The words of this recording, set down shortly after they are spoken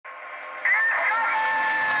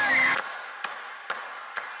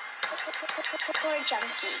Tour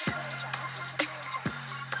Junkies.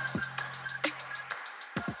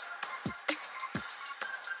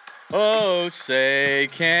 Oh, say,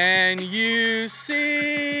 can you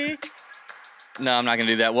see? No, I'm not going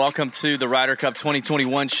to do that. Welcome to the Ryder Cup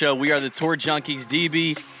 2021 show. We are the Tour Junkies.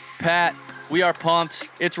 DB, Pat, we are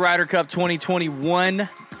pumped. It's Ryder Cup 2021,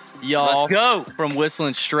 y'all. Let's go. From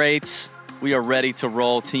Whistling Straits, we are ready to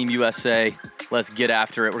roll Team USA. Let's get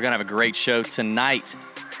after it. We're going to have a great show tonight,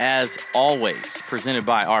 as always, presented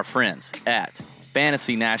by our friends at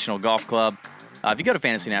Fantasy National Golf Club. If you go to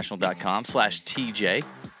fantasynational.com/TJ,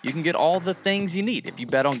 you can get all the things you need. If you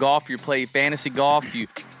bet on golf, you play fantasy golf, you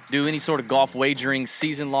do any sort of golf wagering,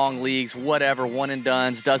 season-long leagues, whatever,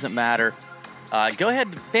 one-and-dones, doesn't matter. Go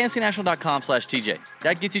ahead to fantasynational.com/TJ.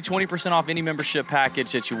 That gets you 20% off any membership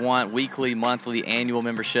package that you want, weekly, monthly, annual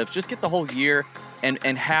memberships. Just get the whole year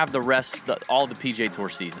and have the rest, all the PGA Tour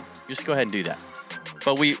season. Just go ahead and do that.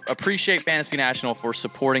 But we appreciate Fantasy National for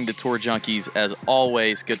supporting the Tour Junkies, as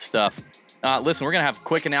always. Good stuff. Listen, we're going to have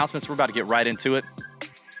quick announcements. We're about to get right into it.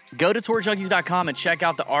 Go to tourjunkies.com and check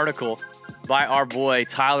out the article by our boy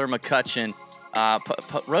Tyler McCutcheon.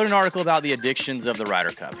 Wrote an article about the addictions of the Ryder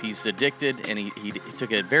Cup. He's addicted, and he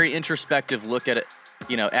took a very introspective look at it,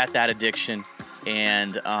 at that addiction.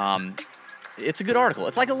 And it's a good article.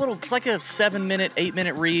 It's like a 7-minute,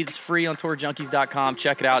 8-minute read. It's free on tourjunkies.com.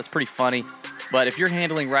 Check it out. It's pretty funny. But if you're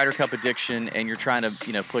handling Ryder Cup addiction and you're trying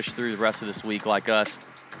to, push through the rest of this week like us,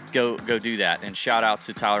 go do that. And shout out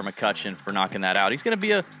to Tyler McCutcheon for knocking that out. He's going to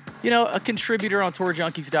be a contributor on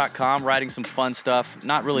tourjunkies.com, writing some fun stuff,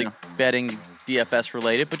 not really betting DFS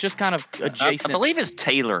related, but just kind of adjacent. I believe it's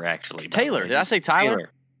Taylor, actually. Taylor. Did I say Tyler?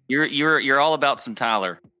 You're all about some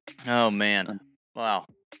Tyler. Oh man. Wow.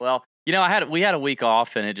 Well, we had a week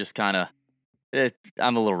off, and it just kind of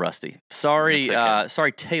I'm a little rusty. Sorry, okay.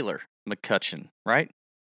 Sorry, Taylor McCutcheon, right?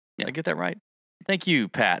 Yeah. Did I get that right? Thank you,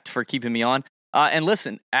 Pat, for keeping me on. And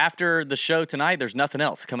listen, after the show tonight, there's nothing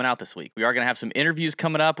else coming out this week. We are going to have some interviews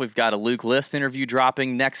coming up. We've got a Luke List interview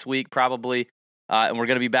dropping next week, probably. And we're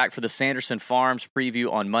going to be back for the Sanderson Farms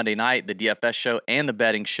preview on Monday night, the DFS show, and the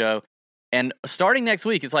betting show. And starting next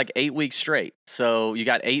week, it's like 8 weeks straight. So you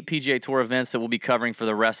got 8 PGA Tour events that we'll be covering for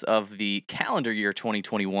the rest of the calendar year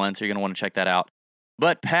 2021. So you're going to want to check that out.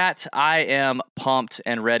 But Pat, I am pumped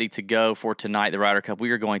and ready to go for tonight, the Ryder Cup. We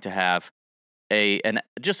are going to have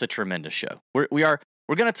just a tremendous show. We're going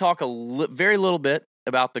to talk very little bit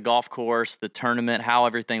about the golf course, the tournament, how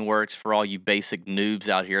everything works for all you basic noobs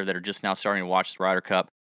out here that are just now starting to watch the Ryder Cup.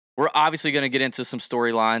 We're obviously going to get into some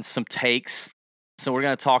storylines, some takes. So we're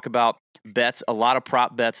going to talk about bets, a lot of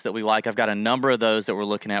prop bets that we like. I've got a number of those that we're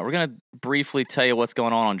looking at. We're going to briefly tell you what's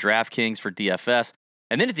going on DraftKings for DFS.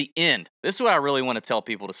 And then at the end, this is what I really want to tell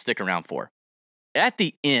people to stick around for. At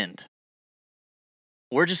the end,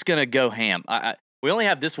 we're just going to go ham. We only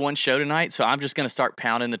have this one show tonight, so I'm just going to start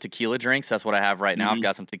pounding the tequila drinks. That's what I have right now. Mm-hmm. I've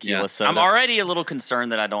got some tequila soda. I'm already a little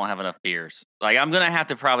concerned that I don't have enough beers. Like, I'm going to have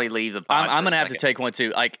to probably leave the pod. I'm going to have to take one,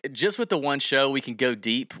 too. Like, just with the one show, we can go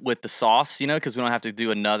deep with the sauce, because we don't have to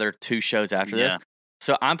do another 2 shows after this.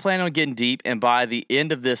 So I'm planning on getting deep, and by the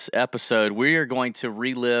end of this episode, we are going to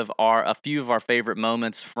relive a few of our favorite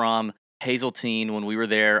moments from Hazeltine when we were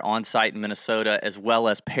there on site in Minnesota, as well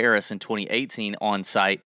as Paris in 2018 on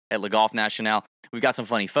site at Le Golf National. We've got some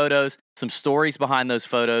funny photos, some stories behind those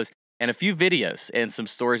photos, and a few videos and some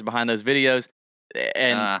stories behind those videos.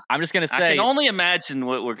 And I'm just going to say, I can only imagine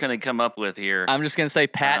what we're going to come up with here. I'm just going to say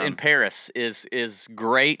Pat in Paris is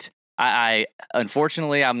great. I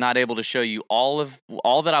unfortunately, I'm not able to show you all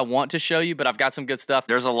that I want to show you, but I've got some good stuff.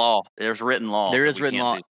 There's a law. There's written law. There is written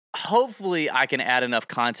law. Hopefully, I can add enough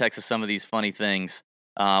context to some of these funny things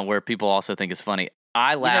where people also think it's funny.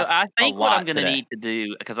 I laugh. I think what I'm going to need to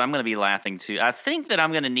do, because I'm going to be laughing too. I think that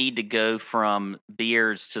I'm going to need to go from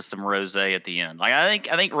beers to some rosé at the end. Like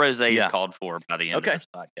I think rosé is called for by the end of this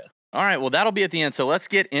podcast. All right. Well, that'll be at the end. So let's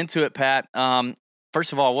get into it, Pat.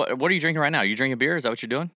 First of all, what are you drinking right now? Are you drinking beer? Is that what you're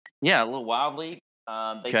doing? Yeah, a little Wild Leaf.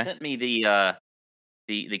 They sent me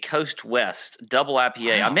the Coast West double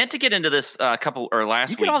IPA. Wow. I meant to get into this last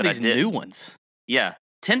week. You get all these new ones. Yeah.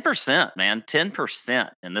 10%, man. 10%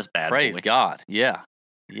 in this bad Praise boy. God. Yeah.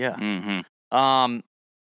 Mm-hmm.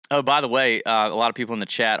 Oh, by the way, a lot of people in the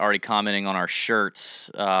chat already commenting on our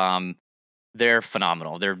shirts. They're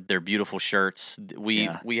phenomenal. They're beautiful shirts. We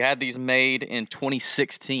had these made in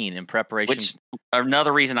 2016 in preparation. Which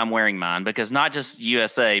another reason I'm wearing mine, because not just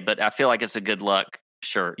USA, but I feel like it's a good luck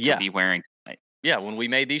shirt to be wearing tonight. Yeah, when we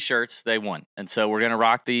made these shirts, they won. And so we're going to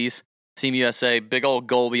rock these. Team USA, big old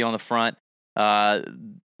Golby on the front.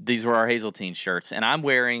 These were our Hazeltine shirts. And I'm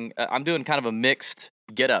doing kind of a mixed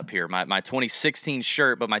get up here. My 2016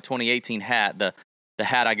 shirt, but my 2018 hat, the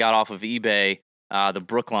hat I got off of eBay, the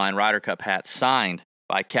Brookline Ryder Cup hat, signed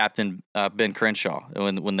by Captain Ben Crenshaw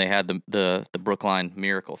when they had the Brookline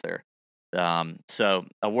Miracle there. So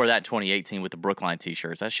I wore that in 2018 with the Brookline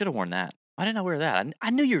T-shirts. I should have worn that. Why didn't I wear that? I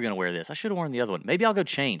knew you were going to wear this. I should have worn the other one. Maybe I'll go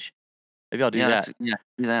change. Maybe I'll do that. Do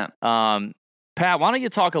that. Pat, why don't you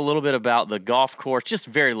talk a little bit about the golf course, just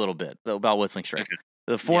very little bit about Whistling Straits,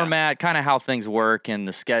 the format, kind of how things work, and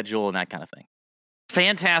the schedule and that kind of thing.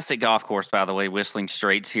 Fantastic golf course, by the way, Whistling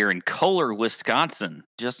Straits here in Kohler, Wisconsin,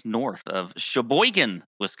 just north of Sheboygan,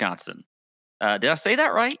 Wisconsin. Did I say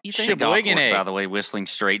that right? You think Sheboygan, golf course, by the way, Whistling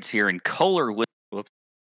Straits here in Kohler.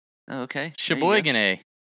 Okay. Sheboygan,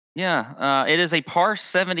 Yeah, it is a par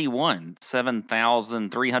 71,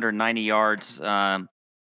 7,390 yards.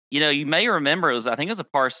 You may remember I think it was a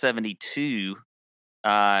par 72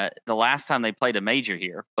 the last time they played a major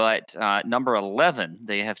here, but number 11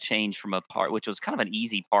 they have changed from a par, which was kind of an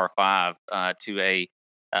easy par 5 to a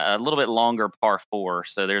little bit longer par 4.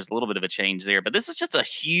 So there's a little bit of a change there, but this is just a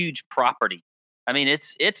huge property. I mean,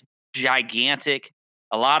 it's gigantic,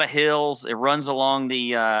 a lot of hills. It runs along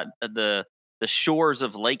the shores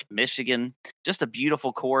of Lake Michigan. Just a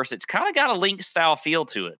beautiful course. It's kind of got a link style feel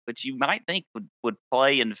to it, which you might think would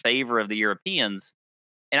play in favor of the Europeans.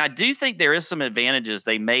 And I do think there is some advantages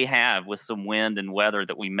they may have with some wind and weather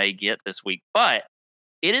that we may get this week. But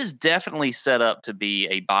it is definitely set up to be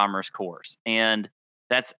a Bombers course. And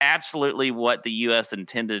that's absolutely what the U.S.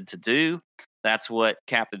 intended to do. That's what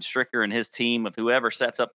Captain Stricker and his team of whoever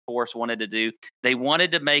sets up the course wanted to do. They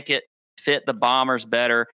wanted to make it fit the Bombers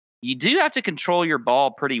better. You do have to control your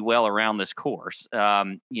ball pretty well around this course,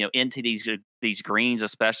 into these greens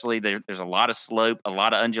especially. There's a lot of slope, a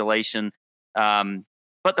lot of undulation.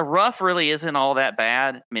 But the rough really isn't all that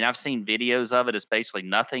bad. I mean, I've seen videos of it. It's basically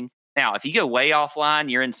nothing. Now, if you go way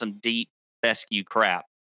offline, you're in some deep fescue crap.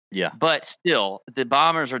 Yeah. But still, the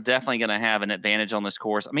Bombers are definitely going to have an advantage on this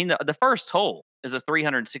course. I mean, the first hole is a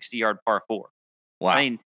 360-yard par 4. Wow. I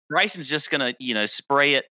mean, Bryson's just going to,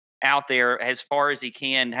 spray it out there as far as he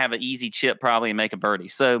can, have an easy chip probably, and make a birdie.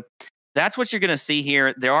 So that's what you're going to see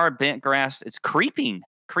here. There are bent grass. It's creeping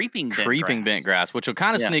bent grass, which will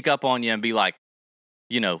kind of sneak up on you and be like,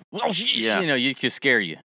 you could scare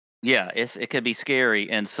you. Yeah, it could be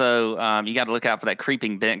scary. And so you got to look out for that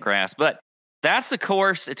creeping bent grass. But that's the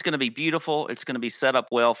course. It's going to be beautiful. It's going to be set up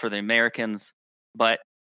well for the Americans, but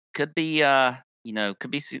could be,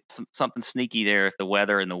 something sneaky there if the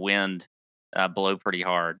weather and the wind blow pretty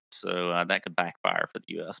hard. So that could backfire for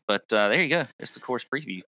the U.S. But there you go. It's the course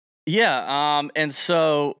preview. Yeah. And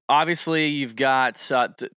so obviously you've got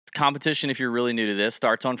competition, if you're really new to this,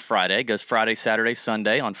 starts on Friday, goes Friday, Saturday,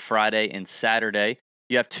 Sunday. On Friday and Saturday,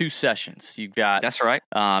 you have 2 sessions. That's right.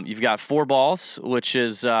 You've got 4 balls, which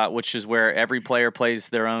is where every player plays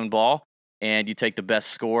their own ball, and you take the best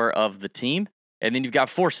score of the team. And then you've got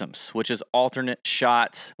foursomes, which is alternate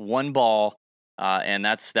shot, 1 ball, and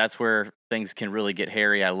that's where things can really get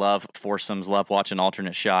hairy. I love foursomes, love watching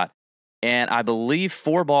alternate shot. And I believe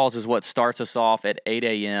 4 balls is what starts us off at 8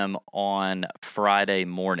 a.m. on Friday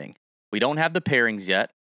morning. We don't have the pairings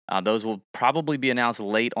yet. Those will probably be announced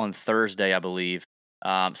late on Thursday, I believe.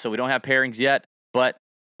 So we don't have pairings yet, but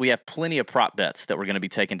we have plenty of prop bets that we're going to be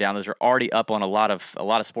taking down. Those are already up on a lot of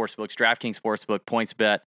sportsbooks, DraftKings Sportsbook,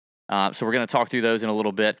 PointsBet. So we're going to talk through those in a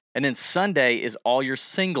little bit. And then Sunday is all your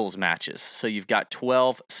singles matches. So you've got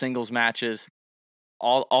 12 singles matches.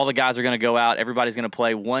 All the guys are going to go out. Everybody's going to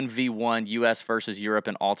play 1v1 U.S. versus Europe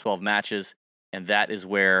in all 12 matches. And that is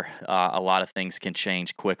where a lot of things can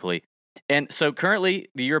change quickly. And so currently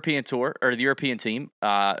the European Tour, or the European team,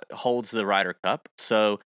 holds the Ryder Cup.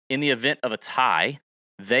 So in the event of a tie,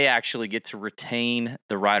 they actually get to retain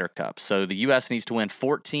the Ryder Cup. So the U.S. needs to win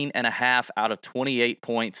 14.5 out of 28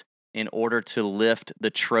 points in order to lift the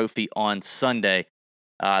trophy on Sunday.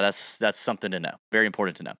 That's something to know. Very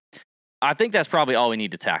important to know. I think that's probably all we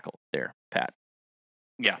need to tackle there, Pat.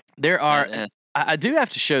 Yeah. There are. I do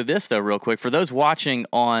have to show this though, real quick, for those watching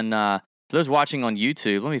on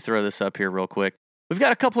YouTube. Let me throw this up here real quick. We've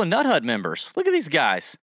got a couple of Nut Hut members. Look at these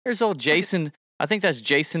guys. There's old Jason. I think that's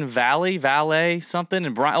Jason Valet something,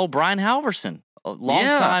 and Brian Halverson, a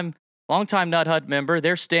long time Nut Hut member.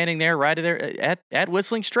 They're standing there right there at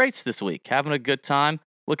Whistling Straits this week, having a good time,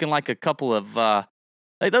 looking like a couple of.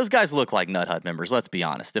 Those guys look like Nut Hut members, let's be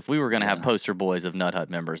honest. If we were going to have poster boys of Nut Hut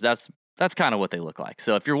members, that's kind of what they look like.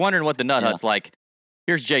 So if you're wondering what the Nut Hut's like,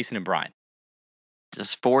 here's Jason and Brian.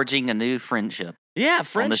 Just forging a new friendship. Yeah,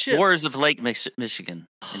 friendship. On the shores of Lake Michigan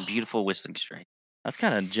in beautiful Whistling Straits. That's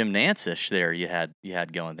kind of Jim Nance-ish there you had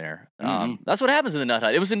going there. Mhm. That's what happens in the Nut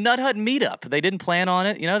Hut. It was a Nut Hut meetup. They didn't plan on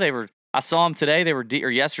it. I saw them today. Or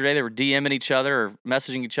yesterday. They were DMing each other or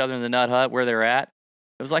messaging each other in the Nut Hut where they're at.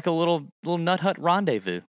 It was like a little Nut Hut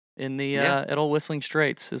rendezvous in the at Old Whistling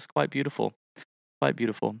Straits. It's quite beautiful. Quite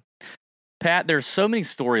beautiful. Pat, there's so many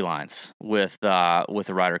storylines with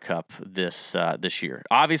the Ryder Cup this year.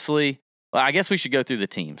 Obviously, well, I guess we should go through the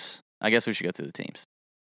teams.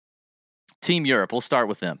 Team Europe. We'll start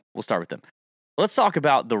with them. Let's talk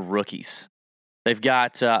about the rookies. They've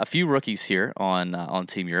got a few rookies here on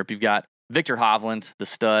Team Europe. You've got Victor Hovland, the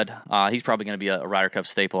stud. He's probably going to be a Ryder Cup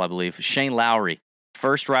staple, I believe. Shane Lowry,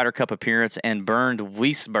 first Ryder Cup appearance, and Bernd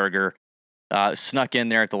Wiesberger snuck in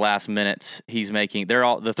there at the last minute.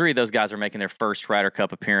 The three of those guys are making their first Ryder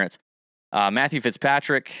Cup appearance. Matthew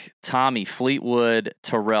Fitzpatrick, Tommy Fleetwood,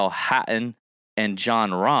 Tyrrell Hatton, and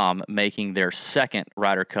Jon Rahm making their second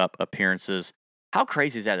Ryder Cup appearances. How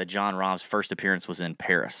crazy is that Jon Rahm's first appearance was in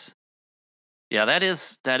Paris? Yeah, that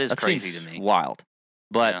is crazy to me. Wild.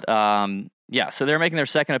 But so they're making their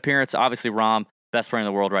second appearance. Obviously, Rahm, best player in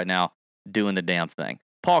the world right now, doing the damn thing.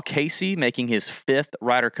 Paul Casey making his fifth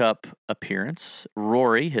Ryder Cup appearance.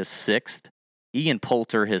 Rory, his sixth. Ian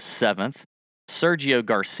Poulter, his seventh. Sergio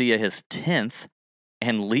Garcia, his 10th.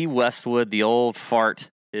 And Lee Westwood, the old fart,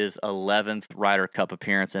 his 11th Ryder Cup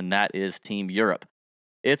appearance, and that is Team Europe.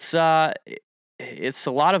 It's a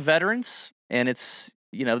lot of veterans, and it's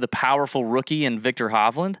the powerful rookie in Victor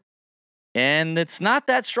Hovland, and it's not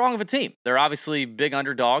that strong of a team. They're obviously big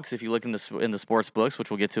underdogs if you look in the sports books, which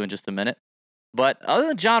we'll get to in just a minute. But other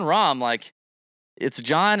than Jon Rahm, it's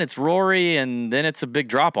John, it's Rory, and then it's a big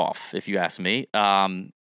drop off if you ask me.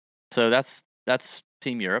 So that's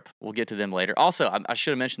Team Europe. We'll get to them later. Also, I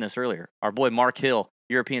should have mentioned this earlier. Our boy Mark Hill,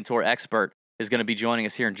 European Tour expert, is going to be joining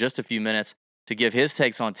us here in just a few minutes to give his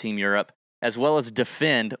takes on Team Europe, as well as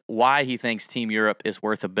defend why he thinks Team Europe is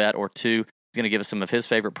worth a bet or two. He's going to give us some of his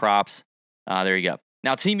favorite props. There you go.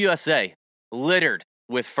 Now, Team USA, littered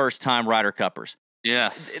with first-time Ryder Cuppers.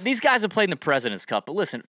 Yes. These guys have played in the President's Cup, but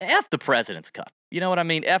listen, F the President's Cup. You know what I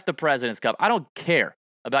mean? F the President's Cup. I don't care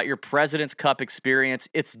about your President's Cup experience.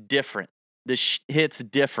 It's different. The hit's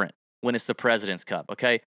different when it's the President's Cup,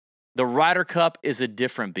 okay? The Ryder Cup is a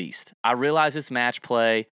different beast. I realize it's match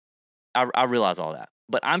play. I realize all that.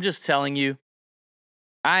 But I'm just telling you,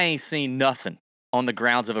 I ain't seen nothing on the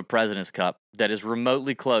grounds of a President's Cup that is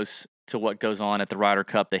remotely close to what goes on at the Ryder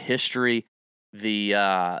Cup. The history, the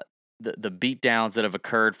beatdowns that have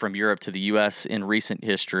occurred from Europe to the U.S. in recent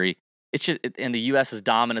history, it's just, and the U.S.'s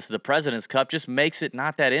dominance of the President's Cup just makes it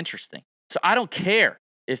not that interesting. So I don't care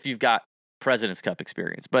if you've got President's Cup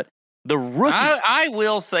experience, but the rookie. I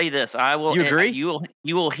will say this. I will. You agree?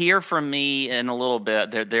 You will hear from me in a little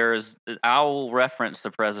bit. I will reference the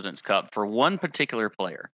President's Cup for one particular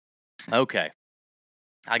player. Okay,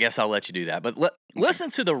 I guess I'll let you do that. But listen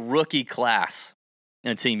to the rookie class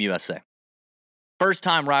in Team USA.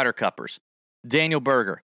 First-time Ryder Cuppers: Daniel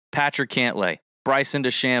Berger, Patrick Cantlay, Bryson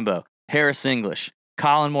DeChambeau, Harris English,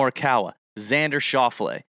 Colin Morikawa, Xander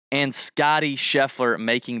Schauffele, and Scotty Scheffler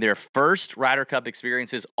making their first Ryder Cup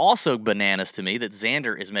experiences. Also bananas to me that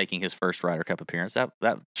Xander is making his first Ryder Cup appearance.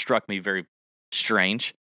 That struck me very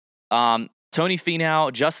strange. Tony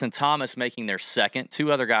Finau, Justin Thomas making their second.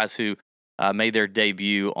 Two other guys who made their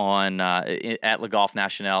debut at Le Golf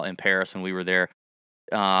National in Paris when we were there.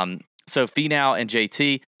 So Finau and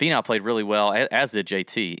JT. Finau played really well, as did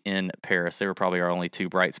JT in Paris. They were probably our only two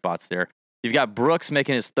bright spots there. You've got Brooks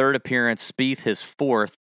making his third appearance, Spieth his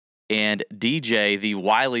fourth, and DJ, the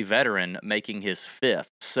wily veteran, making his fifth.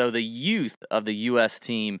 So the youth of the U.S.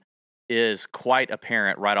 team is quite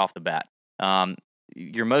apparent right off the bat.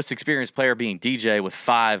 Your most experienced player being DJ with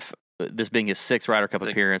 5, this being his 6th Ryder Cup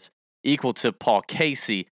appearance, equal to Paul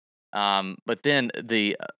Casey. But then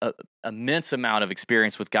the immense amount of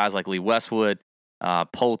experience with guys like Lee Westwood,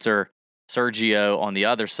 Poulter, Sergio on the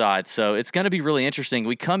other side. So it's going to be really interesting.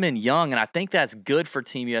 We come in young, and I think that's good for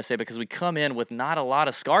Team USA because we come in with not a lot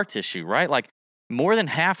of scar tissue, right? Like more than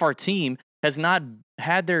half our team has not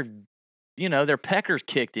had their peckers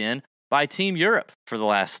kicked in by Team Europe for the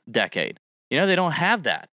last decade. They don't have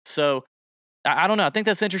that. So I don't know. I think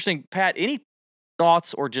that's interesting. Pat, any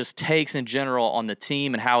thoughts or just takes in general on the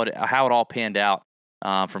team and how it all panned out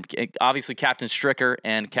from obviously Captain Stricker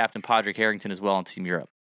and Captain Padraig Harrington as well on Team Europe?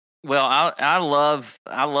 Well, I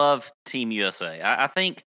love Team USA. I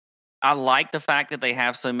think I like the fact that they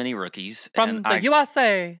have so many rookies from the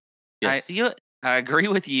USA. Yes. I agree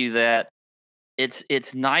with you that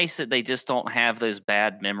it's nice that they just don't have those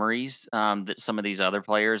bad memories that some of these other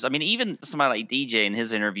players. I mean, even somebody like DJ in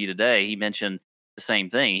his interview today, he mentioned the same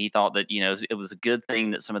thing. He thought that, it was a good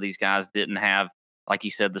thing that some of these guys didn't have, like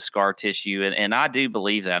you said, the scar tissue. And I do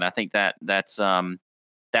believe that. I think that's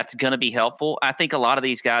going to be helpful. I think a lot of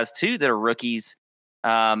these guys too that are rookies,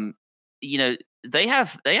 they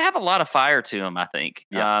have a lot of fire to them, I think.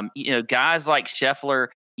 Yeah. Guys like Scheffler,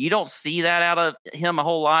 you don't see that out of him a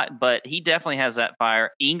whole lot, but he definitely has that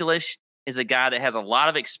fire. English is a guy that has a lot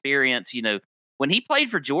of experience. When he played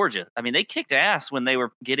for Georgia, I mean, they kicked ass when they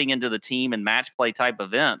were getting into the team and match play type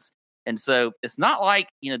events. And so it's not like,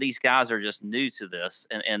 these guys are just new to this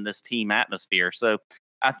and this team atmosphere. So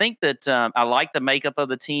I think that I like the makeup of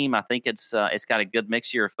the team. I think it's got a good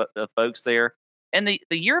mixture of folks there. And the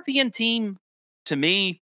European team, to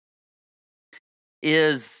me,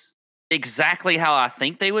 is exactly how I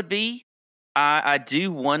think they would be. I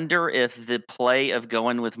do wonder if the play of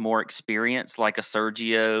going with more experience, like a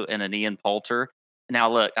Sergio and an Ian Poulter.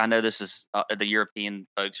 Now, look, I know this is the European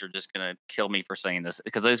folks are just going to kill me for saying this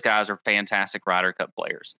because those guys are fantastic Ryder Cup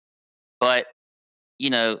players. But,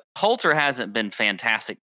 Poulter hasn't been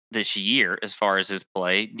fantastic this year as far as his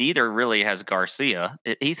play. Neither really has Garcia.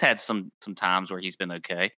 He's had some times where he's been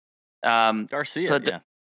okay. Garcia,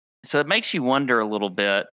 So it makes you wonder a little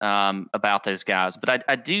bit about those guys. But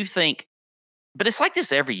I do think, but it's like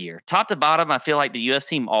this every year. Top to bottom, I feel like the U.S.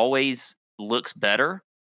 team always looks better.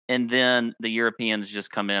 And then the Europeans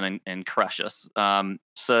just come in and crush us.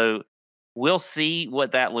 So we'll see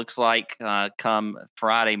what that looks like come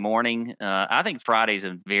Friday morning. I think Friday is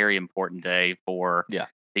a very important day for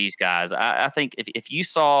these guys. I think if you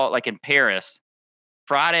saw, like in Paris,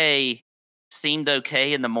 Friday seemed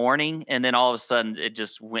okay in the morning, and then all of a sudden it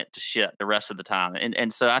just went to shit the rest of the time.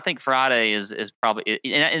 And so I think Friday is probably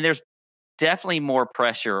and there's definitely more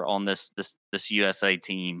pressure on this USA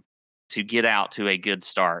team to get out to a good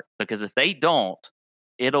start, because if they don't,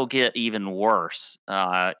 it'll get even worse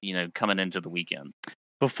coming into the weekend.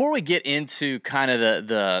 Before we get into kind of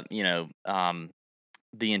the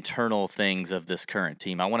internal things of this current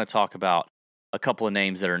team, I want to talk about a couple of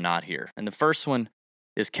names that are not here. And the first one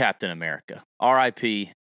is Captain America.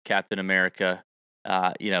 R.I.P. Captain America.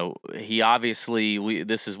 He obviously,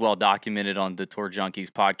 this is well documented on the Tour Junkies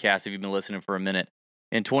podcast, if you've been listening for a minute.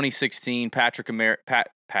 In 2016, Captain America,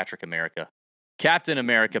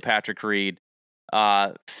 Patrick Reed,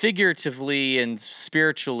 figuratively and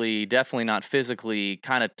spiritually, definitely not physically,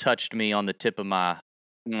 kind of touched me on the tip of my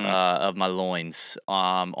loins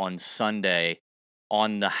on Sunday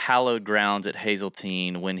on the hallowed grounds at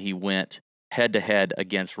Hazeltine when he went head to head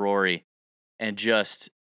against Rory and he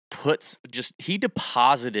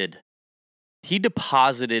deposited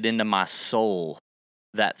into my soul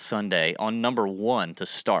that Sunday on number 1 to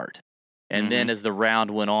start. And then as the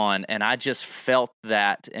round went on, and I just felt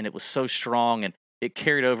that, and it was so strong, and it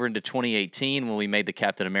carried over into 2018 when we made the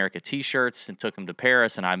Captain America t-shirts and took them to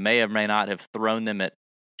Paris, and I may or may not have thrown them at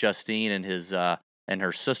Justine and his and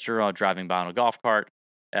her sister driving by on a golf cart.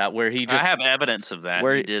 Where he just, I have evidence of that.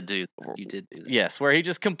 You did do that. Yes, where he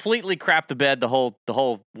just completely crapped the bed the whole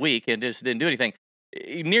week and just didn't do anything.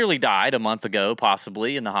 He nearly died a month ago,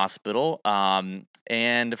 possibly in the hospital.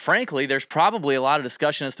 And frankly, there's probably a lot of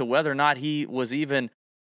discussion as to whether or not he was even,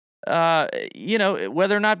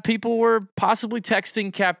 whether or not people were possibly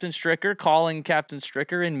texting Captain Stricker, calling Captain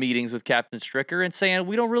Stricker in meetings with Captain Stricker and saying,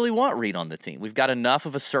 we don't really want Reed on the team. We've got enough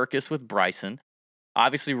of a circus with Bryson.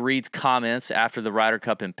 Obviously, Reed's comments after the Ryder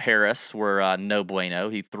Cup in Paris were no bueno.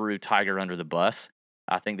 He threw Tiger under the bus.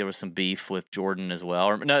 I think there was some beef with Jordan as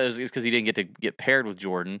well. No, it was because he didn't get paired with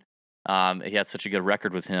Jordan. He had such a good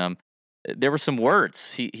record with him. There were some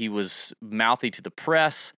words. He was mouthy to the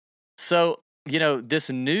press. So, this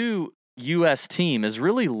new U.S. team is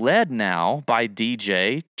really led now by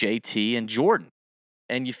DJ, JT, and Jordan.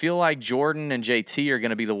 And you feel like Jordan and JT are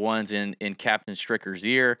going to be the ones in Captain Stricker's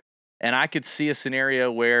ear. And I could see a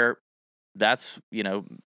scenario where that's,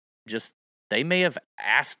 just they may have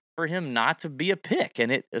asked for him not to be a pick.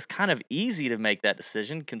 And it is kind of easy to make that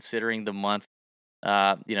decision considering the month,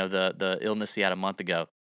 the illness he had a month ago.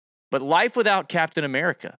 But life without Captain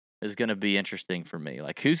America is going to be interesting for me.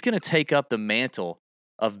 Like, who's going to take up the mantle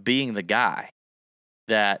of being the guy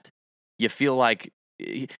that you feel like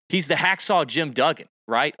he's the hacksaw Jim Duggan,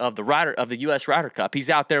 right? Of the U.S. Ryder Cup. He's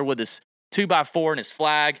out there with his 2x4 and his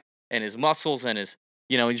flag and his muscles and his,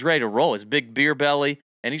 he's ready to roll, his big beer belly,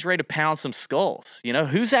 and he's ready to pound some skulls.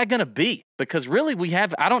 Who's that going to be? Because really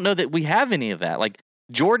I don't know that we have any of that. Like,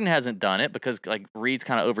 Jordan hasn't done it because like Reed's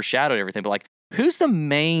kind of overshadowed everything, but like, who's the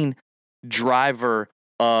main driver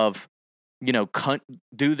of,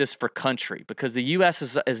 do this for country? Because the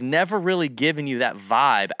U.S. has never really given you that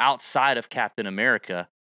vibe outside of Captain America.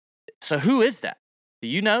 So who is that? Do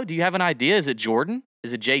you know? Do you have an idea? Is it Jordan?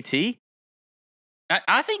 Is it JT?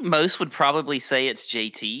 I think most would probably say it's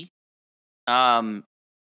JT.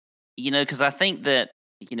 Because I think that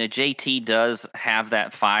JT does have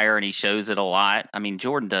that fire and he shows it a lot. I mean,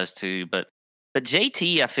 Jordan does too, but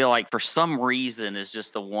JT, I feel like for some reason is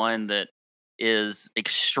just the one that is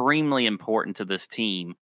extremely important to this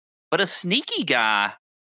team. But a sneaky guy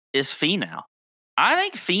is Finau. I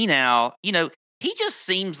think Finau, he just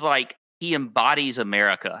seems like he embodies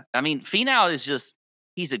America. I mean, Finau is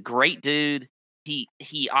he's a great dude.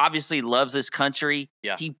 He obviously loves his country.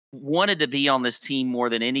 Yeah. He wanted to be on this team more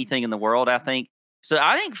than anything in the world, I think. So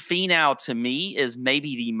I think Finau to me is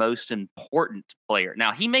maybe the most important player.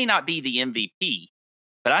 Now, he may not be the MVP,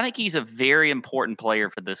 but I think he's a very important player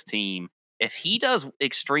for this team. If he does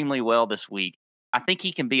extremely well this week, I think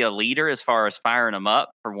he can be a leader as far as firing them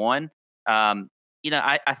up, for one. I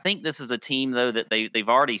think this is a team, though, that they've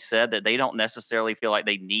already said that they don't necessarily feel like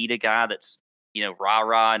they need a guy that's,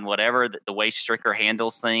 rah-rah and whatever, the way Stricker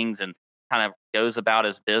handles things and kind of goes about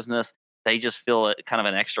his business. They just feel kind of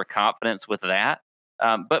an extra confidence with that.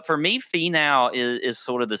 But for me, Finau is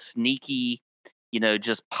sort of the sneaky,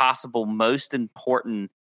 just possible most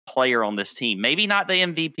important player on this team. Maybe not the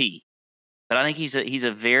MVP, but I think he's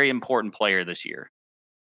a very important player this year.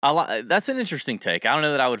 That's an interesting take. I don't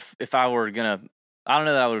know that I would, I don't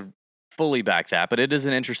know that I would fully back that, but it is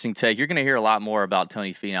an interesting take. You're going to hear a lot more about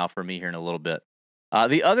Tony Finau from me here in a little bit.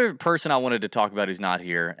 The other person I wanted to talk about who's not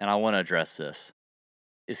here, and I want to address this,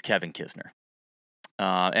 is Kevin Kisner.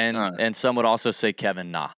 And some would also say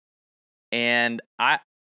Kevin Na. And I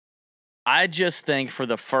just think for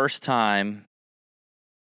the first time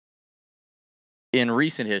in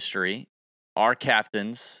recent history, our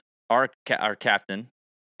captain,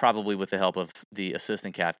 probably with the help of the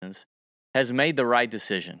assistant captains, has made the right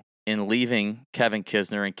decision in leaving Kevin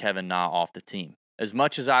Kisner and Kevin Na off the team. As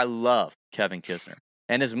much as I love Kevin Kisner,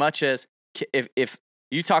 and as much as if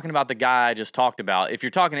you talking about the guy I just talked about, if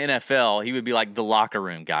you're talking NFL, he would be like the locker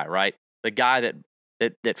room guy, right? The guy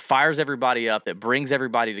that fires everybody up, that brings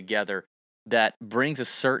everybody together, that brings a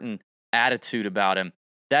certain attitude about him.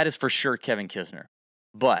 That is for sure Kevin Kisner.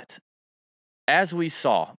 But as we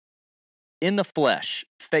saw in the flesh,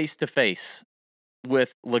 face to face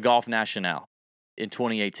with Le Golf National in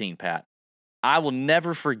 2018, Pat, I will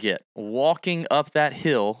never forget walking up that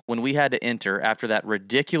hill when we had to enter after that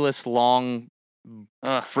ridiculous long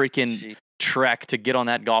freaking trek to get on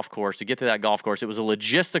that golf course, to get to that golf course. It was a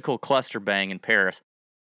logistical cluster bang in Paris.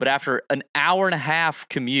 But after an hour and a half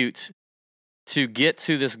commute to get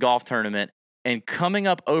to this golf tournament and coming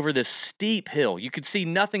up over this steep hill, you could see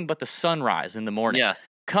nothing but the sunrise in the morning. Yes.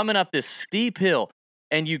 Coming up this steep hill,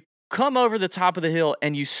 and you come over the top of the hill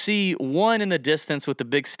and you see one in the distance with the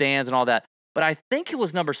big stands and all that. But I think it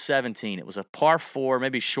was number 17. It was a par 4,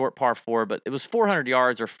 maybe short par 4, but it was 400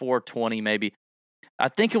 yards or 420 maybe. I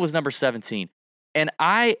think it was number 17. And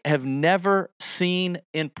I have never seen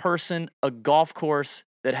in person a golf course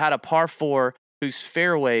that had a par 4 whose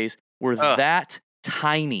fairways were that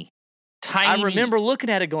tiny. I remember looking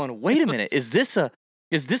at it going, wait a minute, is this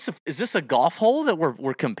a golf hole that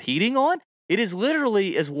we're competing on? It is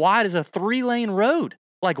literally as wide as a 3-lane road,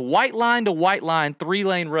 like white line to white line,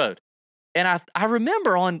 3-lane road. And I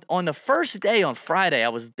remember on the first day, on Friday, I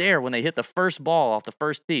was there when they hit the first ball off the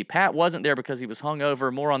first tee. Pat wasn't there because he was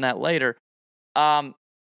hungover. More on that later. I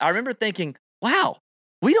remember thinking, wow,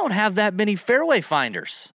 we don't have that many fairway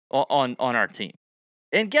finders on our team.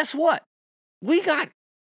 And guess what? We got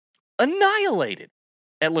annihilated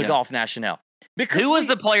at Le Golf National. Who was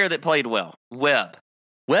the player that played well? Webb.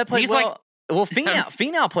 Webb played well.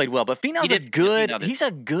 Finau played well, but Finau's he's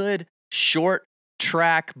a good short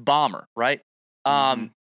track bomber, right?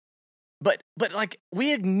 But like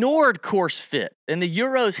we ignored course fit, and the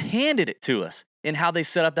Euros handed it to us in how they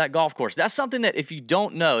set up that golf course. That's something that if you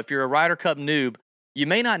don't know, if you're a Ryder Cup noob, you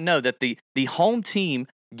may not know that the home team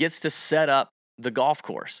gets to set up the golf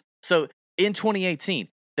course. So in 2018,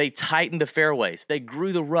 they tightened the fairways, they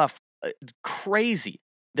grew the rough crazy.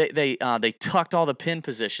 They tucked all the pin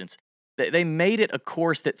positions. They made it a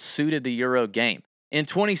course that suited the Euro game. In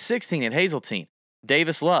 2016 at Hazeltine,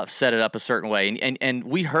 Davis Love set it up a certain way. And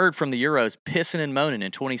we heard from the Euros pissing and moaning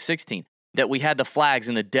in 2016 that we had the flags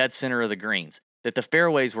in the dead center of the greens, that the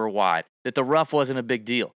fairways were wide, that the rough wasn't a big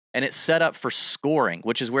deal. And it's set up for scoring,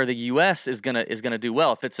 which is where the U.S. is gonna do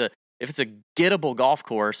well. If it's a gettable golf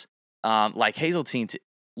course like Hazeltine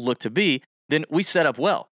looked to be, then we set up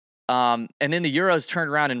well. And then the Euros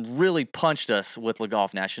turned around and really punched us with Le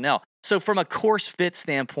Golf National. So from a course fit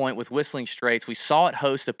standpoint with Whistling Straits, we saw it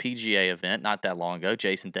host a PGA event not that long ago.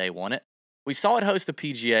 Jason Day won it. We saw it host a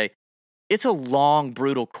PGA. it's a long,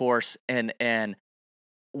 brutal course, and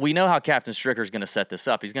we know how Captain Stricker is going to set this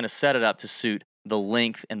up. He's going to set it up to suit the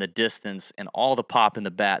length and the distance and all the pop in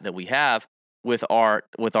the bat that we have with our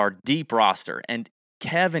deep roster. And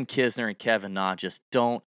Kevin Kisner and Kevin Na I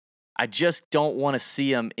just don't want to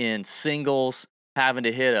see them in singles having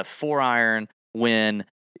to hit a 4-iron when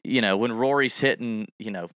Rory's hitting,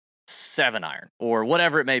 7-iron or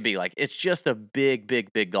whatever it may be. Like, it's just a big,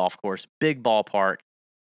 big, big golf course, big ballpark.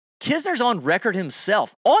 Kisner's on record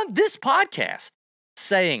himself on this podcast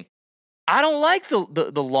saying, I don't like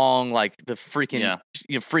the long, like the freaking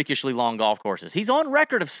freakishly long golf courses. He's on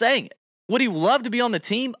record of saying it. Would he love to be on the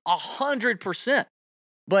team? 100%.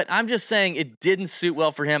 But I'm just saying it didn't suit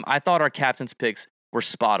well for him. I thought our captain's picks were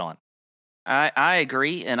spot on. I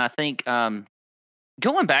agree, and I think going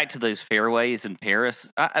back to those fairways in Paris,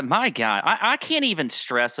 my God, I can't even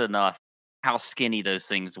stress enough how skinny those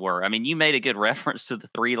things were. I mean, you made a good reference to the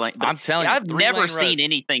 3-lane. I'm telling you, I've never seen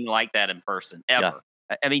anything like that in person, ever.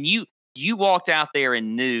 Yeah. I mean, you walked out there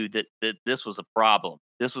and knew that this was a problem.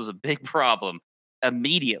 This was a big problem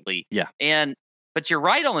immediately. Yeah. But you're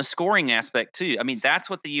right on the scoring aspect, too. I mean, that's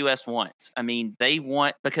what the U.S. wants. I mean, they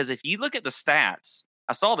want – because if you look at the stats –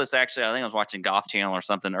 I saw this actually, I think I was watching Golf Channel or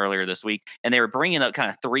something earlier this week, and they were bringing up kind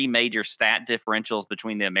of 3 major stat differentials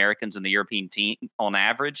between the Americans and the European team on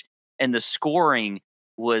average, and the scoring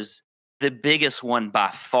was the biggest one by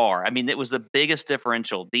far. I mean, it was the biggest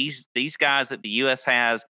differential. These guys that the U.S.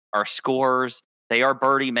 has are scorers. They are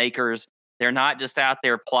birdie makers. They're not just out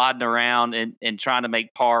there plodding around and trying to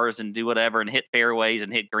make pars and do whatever and hit fairways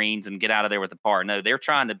and hit greens and get out of there with a par. No, they're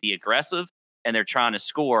trying to be aggressive and they're trying to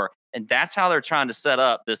score. And that's how they're trying to set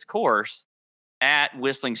up this course at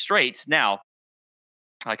Whistling Straits. Now,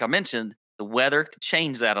 like I mentioned, the weather could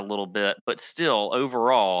change that a little bit, but still,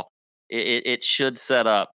 overall, it should set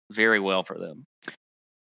up very well for them.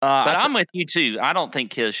 But I'm with you, too. I don't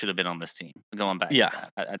think Kiz should have been on this team, going back to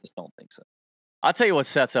that. I just don't think so. I'll tell you what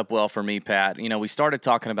sets up well for me, Pat. We started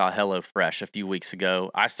talking about HelloFresh a few weeks ago.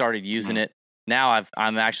 I started using it. Now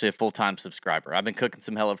I'm actually a full-time subscriber. I've been cooking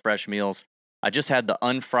some HelloFresh meals. I just had the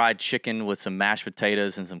unfried chicken with some mashed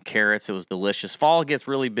potatoes and some carrots. It was delicious. Fall gets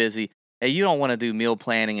really busy. Hey, you don't want to do meal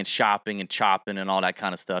planning and shopping and chopping and all that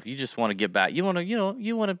kind of stuff. You just want to get back. You want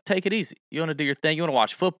to take it easy. You want to do your thing. You want to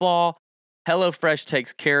watch football. HelloFresh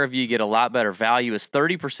takes care of you. You get a lot better value. It's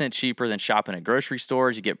 30% cheaper than shopping at grocery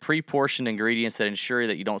stores. You get pre-portioned ingredients that ensure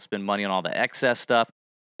that you don't spend money on all the excess stuff.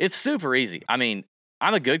 It's super easy. I mean,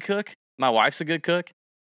 I'm a good cook. My wife's a good cook.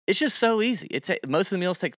 It's just so easy. Most of the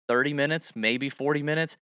meals take 30 minutes, maybe 40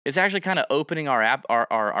 minutes. It's actually kind of opening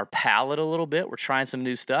our palate a little bit. We're trying some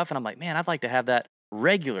new stuff, and I'm like, man, I'd like to have that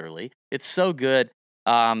regularly. It's so good.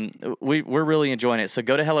 We're really enjoying it. So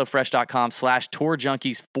go to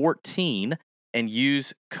HelloFresh.com/TourJunkies14 and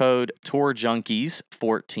use code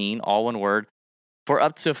TourJunkies14, all one word, for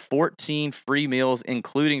up to 14 free meals,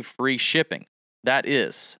 including free shipping. That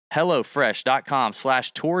is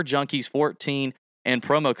HelloFresh.com/TourJunkies14 and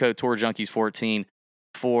promo code TourJunkies14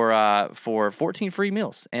 for 14 free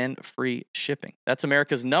meals and free shipping. That's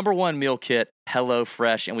America's #1 meal kit,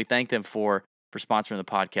 HelloFresh, and we thank them for sponsoring the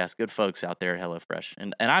podcast. Good folks out there at HelloFresh.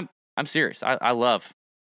 And I'm serious. I love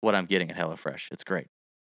what I'm getting at HelloFresh. It's great.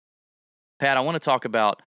 Pat, I want to talk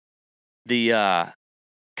about the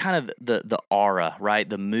kind of the aura, right?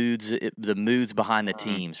 The moods behind the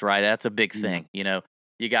teams, right? That's a big thing. You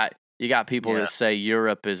got people that say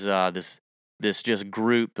Europe is this just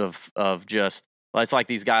group of just, well, it's like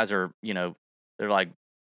these guys are, they're like,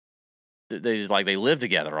 they live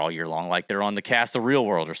together all year long. Like they're on the cast of Real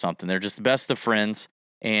World or something. They're just the best of friends,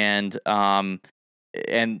 and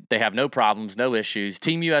they have no problems, no issues.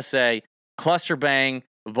 Team USA, cluster bang,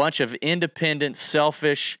 a bunch of independent,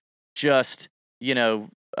 selfish, just,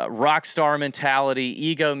 rock star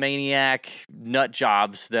mentality, egomaniac nut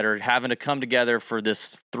jobs that are having to come together for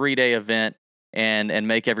this 3-day event and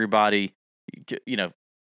make everybody,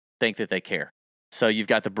 think that they care. So you've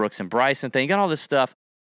got the Brooks and Bryson thing. You got all this stuff.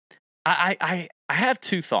 I have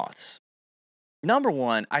 2 thoughts. Number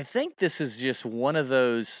one, I think this is just one of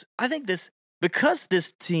those. I think because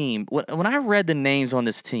this team, when I read the names on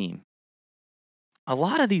this team, a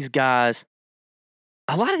lot of these guys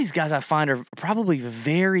I find are probably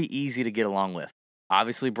very easy to get along with.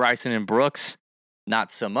 Obviously, Bryson and Brooks,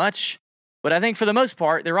 not so much. But I think for the most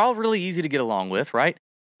part, they're all really easy to get along with, right?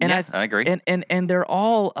 And yeah, I agree. And they're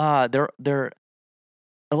all they're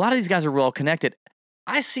a lot of these guys are well connected.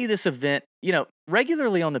 I see this event,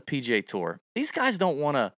 regularly on the PGA Tour. These guys don't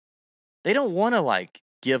want to like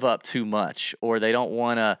give up too much, or they don't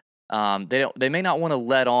want to. They may not want to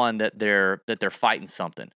let on that they're fighting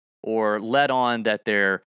something, or let on that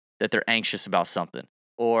they're that they're anxious about something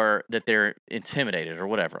or that they're intimidated or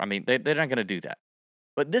whatever. I mean, they're not going to do that.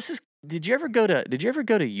 But this is. Did you ever go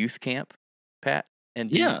to youth camp, Pat, and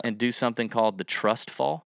do something called the trust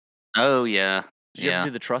fall? Oh yeah. Did you ever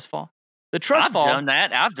do the trust fall? The trust fall.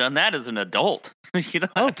 I've done that as an adult.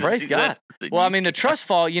 Oh, praise God. Well, I mean, the trust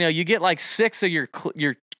fall. You get like 6 of your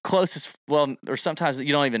closest, well, or sometimes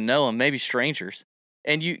you don't even know them, maybe strangers,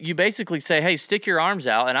 and you basically say, "Hey, stick your arms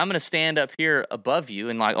out, and I'm going to stand up here above you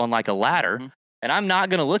and like on like a ladder, and I'm not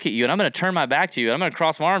going to look at you, and I'm going to turn my back to you, and I'm going to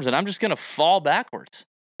cross my arms, and I'm just going to fall backwards,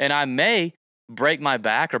 and I may break my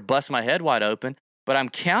back or bust my head wide open, but I'm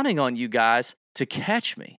counting on you guys to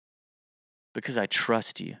catch me because I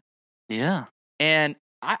trust you." Yeah, and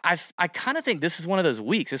I kind of think this is one of those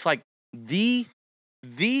weeks. It's like the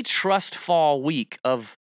trust fall week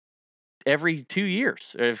of every 2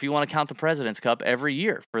 years, or if you want to count the President's Cup, every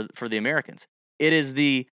year for the Americans. It's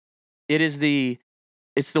the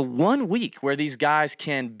 1 week where these guys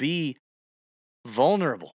can be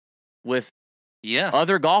vulnerable with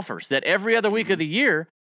other golfers that every other week of the year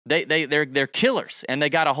they're killers and they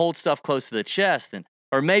got to hold stuff close to the chest, and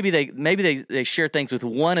or maybe they share things with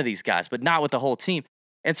one of these guys but not with the whole team.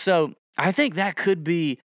 And so I think that could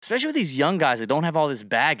be, especially with these young guys that don't have all this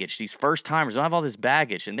baggage, these first timers don't have all this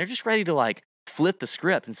baggage, and they're just ready to like flip the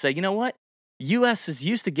script and say, you know what, U.S. is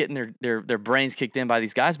used to getting their brains kicked in by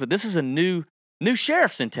these guys, but this is a new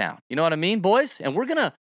sheriff's in town. You know what I mean, boys? And we're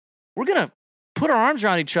gonna put our arms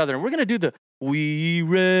around each other, and we're gonna do the we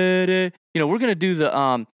ready. We're gonna do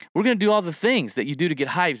we're gonna do all the things that you do to get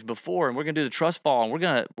hyped before, and we're gonna do the trust fall, and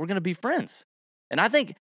we're gonna be friends. And I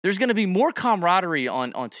think there's gonna be more camaraderie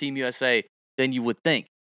on Team USA than you would think.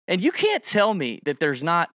 And you can't tell me that there's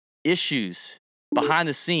not issues behind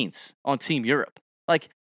the scenes on Team Europe. Like,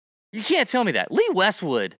 you can't tell me that. Lee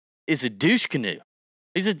Westwood is a douche canoe.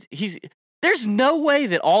 There's no way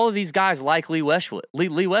that all of these guys like Lee Westwood.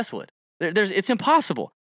 It's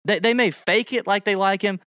impossible. They may fake it like they like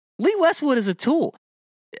him. Lee Westwood is a tool.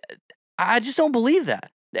 I just don't believe that.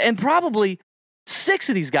 And probably 6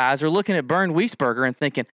 of these guys are looking at Bernd Wiesberger and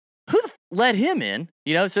thinking, who let him in?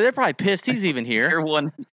 So they're probably pissed he's even here.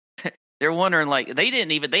 They're wondering, like,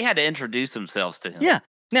 they had to introduce themselves to him. Yeah.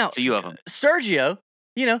 Now, a few of them. Sergio,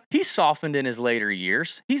 he's softened in his later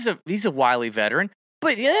years. He's a wily veteran.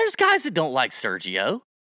 But there's guys that don't like Sergio.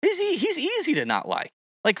 He's easy to not like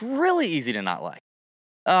really easy to not like.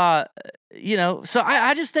 So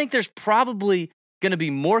I just think there's probably going to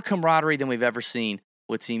be more camaraderie than we've ever seen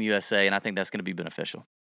with Team USA, and I think that's going to be beneficial.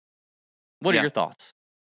 What are your thoughts?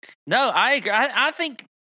 No, I agree. I think,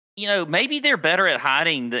 maybe they're better at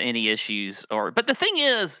hiding any issues, but the thing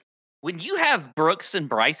is, when you have Brooks and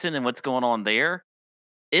Bryson and what's going on there,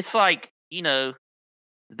 it's like,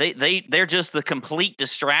 they're just the complete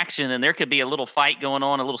distraction, and there could be a little fight going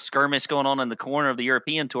on, a little skirmish going on in the corner of the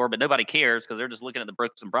European Tour, but nobody cares because they're just looking at the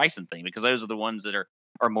Brooks and Bryson thing, because those are the ones that are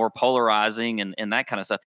more polarizing and that kind of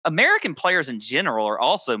stuff. American players in general are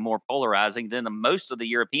also more polarizing than most of the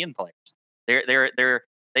European players.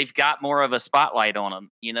 They've got more of a spotlight on them.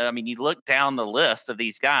 You look down the list of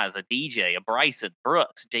these guys, a DJ, a Bryson,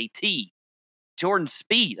 Brooks, JT, Jordan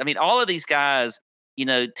Spieth. All of these guys,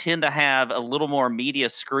 tend to have a little more media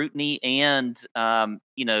scrutiny and,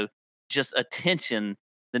 just attention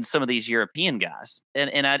than some of these European guys.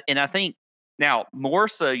 And I think now more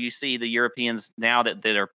so you see the Europeans now that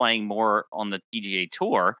are playing more on the PGA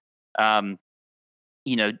Tour,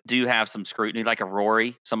 do have some scrutiny, like a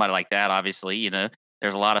Rory, somebody like that. Obviously,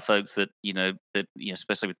 there's a lot of folks that,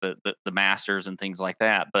 especially with the Masters and things like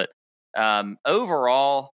that. But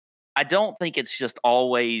overall, I don't think it's just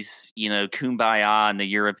always, kumbaya in the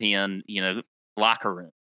European, locker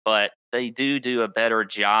room. But they do a better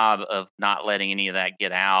job of not letting any of that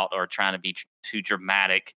get out or trying to be too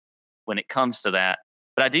dramatic when it comes to that.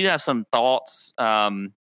 But I do have some thoughts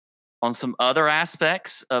on some other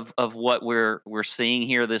aspects of what we're seeing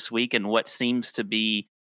here this week and what seems to be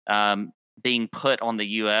being put on the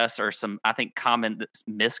U.S. or some, I think, common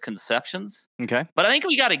misconceptions. Okay. But I think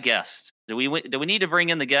we got a guest. Do we need to bring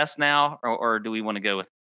in the guest now, or do we want to go with?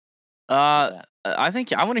 I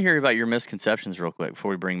think I want to hear about your misconceptions real quick before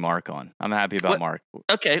we bring Mark on. I'm happy about Mark.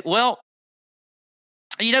 Okay. Well,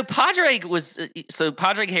 Padraig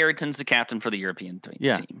Harrington's the captain for the European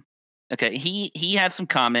team. Okay. He had some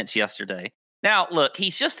comments yesterday. Now, look,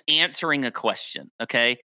 he's just answering a question.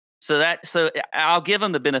 Okay. So I'll give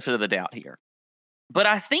him the benefit of the doubt here. But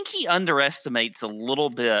I think he underestimates a little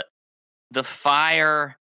bit the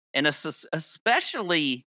fire and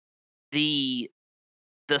especially the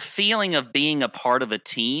feeling of being a part of a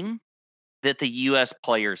team that the U.S.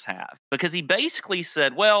 players have. Because he basically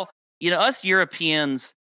said, well, us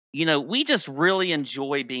Europeans, we just really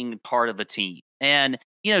enjoy being part of a team. And,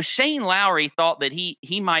 Shane Lowry thought that he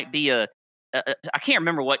might be I can't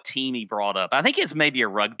remember what team he brought up. I think it's maybe a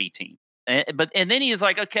rugby team. And then he was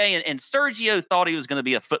like, okay, and Sergio thought he was going to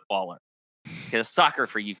be a footballer. Because soccer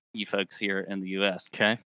for you folks here in the U.S.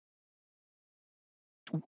 Okay.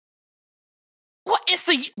 What is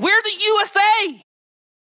we're the USA?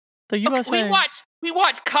 The USA. We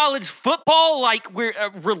watch college football like we're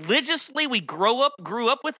religiously. We grew up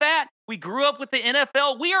with that. We grew up with the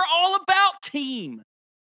NFL. We are all about team.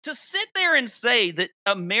 To sit there and say that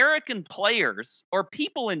American players or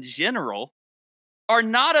people in general are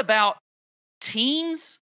not about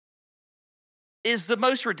teams is the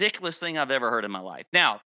most ridiculous thing I've ever heard in my life.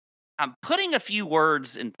 Now, I'm putting a few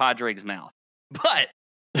words in Padraig's mouth, but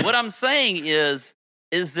what I'm saying is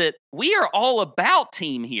that we are all about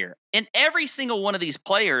team here, and every single one of these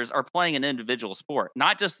players are playing an individual sport,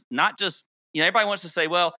 not just. Everybody wants to say,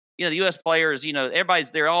 well, the U.S. players,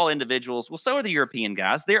 they're all individuals. Well, so are the European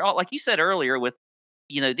guys. They're all, like you said earlier, with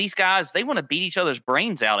these guys, they want to beat each other's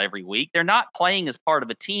brains out every week. They're not playing as part of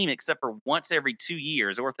a team except for once every 2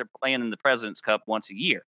 years, or if they're playing in the President's Cup once a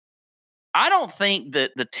year. I don't think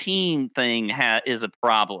that the team thing is a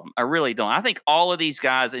problem. I really don't. I think all of these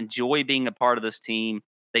guys enjoy being a part of this team.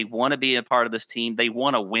 They want to be a part of this team. They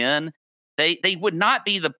want to win. They would not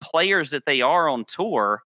be the players that they are on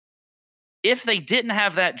tour if they didn't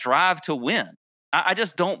have that drive to win. I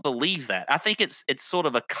just don't believe that. I think it's sort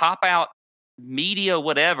of a cop-out media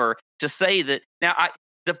whatever to say that. Now,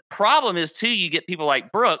 the problem is, too, you get people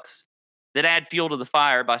like Brooks that add fuel to the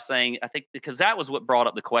fire by saying, I think, because that was what brought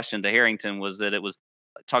up the question to Harrington, was that it was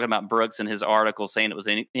talking about Brooks in his article saying it was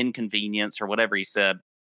an inconvenience or whatever he said.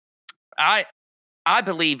 I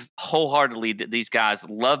believe wholeheartedly that these guys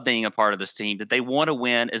love being a part of this team, that they want to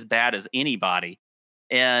win as bad as anybody.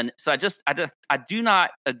 And so I do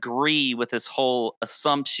not agree with this whole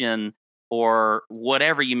assumption, or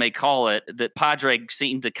whatever you may call it, that Padraig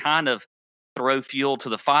seemed to kind of throw fuel to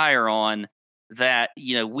the fire on, that,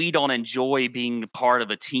 we don't enjoy being part of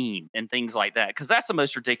a team and things like that. Because that's the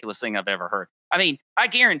most ridiculous thing I've ever heard. I mean, I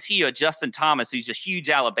guarantee you, Justin Thomas, who's a huge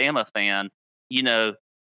Alabama fan,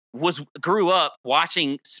 grew up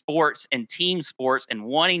watching sports and team sports and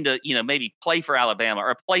wanting to, maybe play for Alabama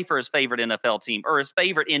or play for his favorite NFL team or his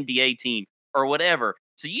favorite NBA team or whatever.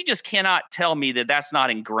 So you just cannot tell me that that's not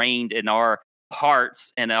ingrained in our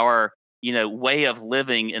hearts and our, way of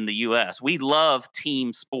living in the U.S. We love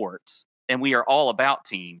team sports and we are all about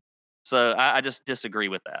team. So I just disagree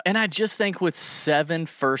with that. And I just think with 7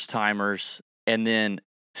 first-timers and then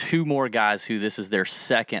 2 more guys who this is their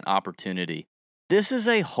second opportunity, this is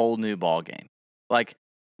a whole new ball game. Like,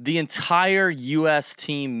 the entire U.S.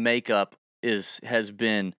 team makeup has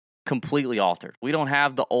been completely altered. We don't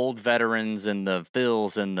have the old veterans and the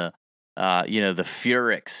Phils and the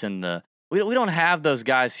Furics and we don't have those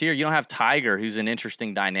guys here. You don't have Tiger, who's an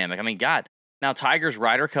interesting dynamic. I mean, God, now Tiger's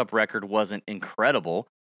Ryder Cup record wasn't incredible,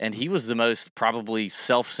 and he was the most probably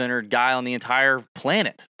self-centered guy on the entire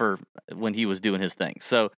planet for when he was doing his thing.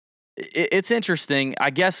 So it's interesting.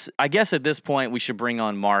 I guess at this point we should bring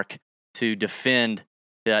on Mark to defend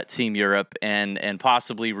Team Europe and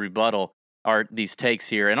possibly rebuttal these takes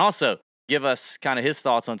here, and also give us kind of his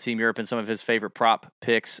thoughts on Team Europe and some of his favorite prop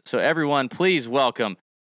picks. So everyone, please welcome,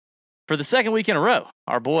 for the second week in a row,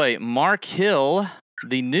 our boy Mark Hill,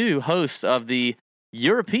 the new host of the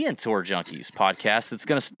European Tour Junkies podcast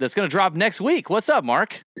that's gonna drop next week. What's up,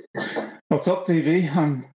 Mark? What's up, TV?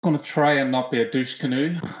 I'm going to try and not be a douche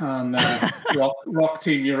canoe and rock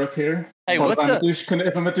Team Europe here. Hey, but if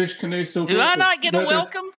I'm a douche canoe, so do I not get a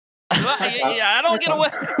welcome? I don't get a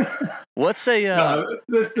welcome. What's a?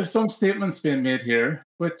 There's some statements being made here,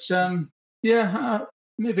 which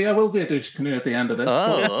maybe I will be a douche canoe at the end of this.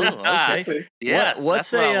 Okay. Yes.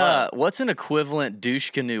 What's an equivalent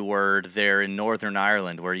douche canoe word there in Northern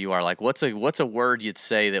Ireland where you are? Like, what's a word you'd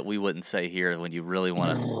say that we wouldn't say here when you really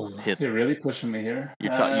want to hit? You're really pushing me here.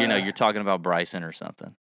 You're talking about Bryson or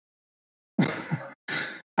something.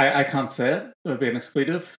 I can't say it. It would be an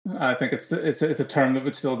expletive. I think it's a term that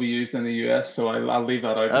would still be used in the US, so I'll leave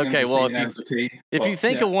that out. Okay, well, if you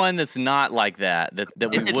think of one that's not like that we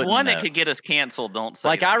wouldn't if it's one that could get us canceled, don't say.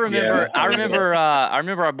 Like that. I remember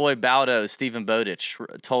our boy Baldo, Stephen Bowditch,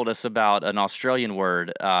 told us about an Australian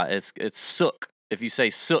word. It's sook. If you say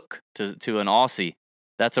sook to an Aussie,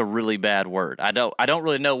 that's a really bad word. I don't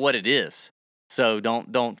really know what it is, so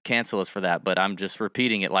don't cancel us for that. But I'm just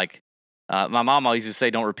repeating it like. My mom always used to say,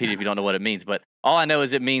 don't repeat it if you don't know what it means. But all I know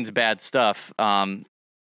is it means bad stuff.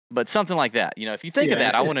 But something like that. If you think of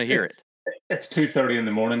that, I want to hear it. it's 2:30 in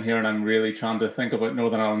the morning here, and I'm really trying to think about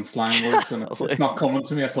Northern Ireland slang words, and it's not coming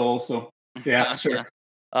to me at all. So yeah, sure.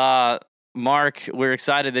 Mark, we're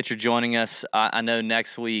excited that you're joining us. I know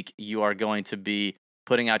next week you are going to be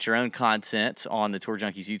putting out your own content on the Tour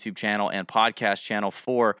Junkies YouTube channel and podcast channel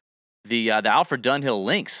for the Alfred Dunhill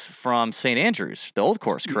links from St. Andrews, the old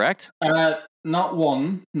course, correct? Not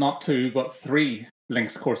one, not two, but 3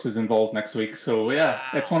 links courses involved next week. So yeah,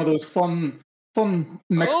 it's one of those fun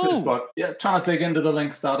mixes. But yeah, trying to dig into the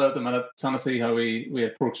links data at the minute, trying to see how we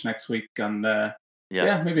approach next week, and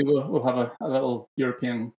maybe we'll have a little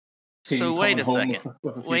European team. So wait a second.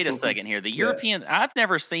 With a few wait a tokens. second here. The European, I've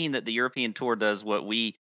never seen that the European Tour does what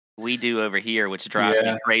we do over here, which drives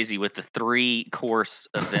me crazy with the 3 course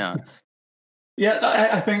events. Yeah,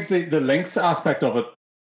 I think the links aspect of it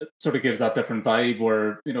sort of gives that different vibe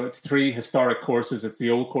where, it's 3 historic courses. It's the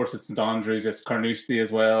old course, it's St. Andrews, it's Carnoustie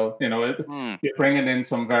as well. You're bringing in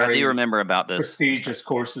some very I do remember about this. prestigious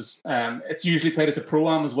courses. It's usually played as a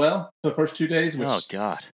pro-am as well for the first 2 days. Which, oh,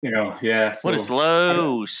 God. So what a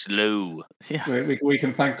slow. Yeah. We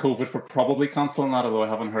can thank COVID for probably cancelling that, although I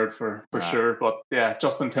haven't heard for sure. But yeah,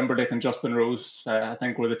 Justin Timberlake and Justin Rose, I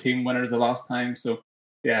think, were the team winners the last time. So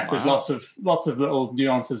yeah, there's lots of little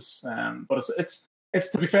nuances. But it's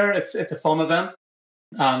to be fair, it's a fun event,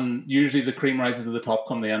 and usually the cream rises to the top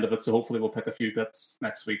come the end of it. So hopefully we'll pick a few bits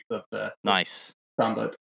next week that nice stand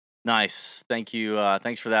out. Nice, thank you.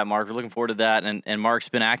 Thanks for that, Mark. We're looking forward to that. And Mark's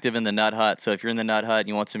been active in the Nut Hut, so if you're in the Nut Hut and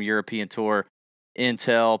you want some European Tour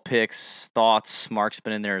intel, picks, thoughts, Mark's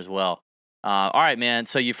been in there as well. All right, man.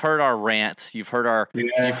 So you've heard our rants, you've heard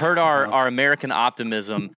our American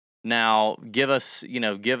optimism. Now give us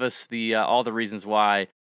the all the reasons why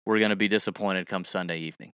we're going to be disappointed come Sunday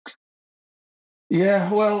evening.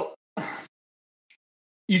 Yeah, well,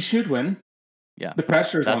 you should win. Yeah, the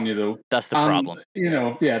pressure is on you, though. That's the problem.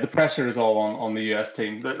 The pressure is all on the US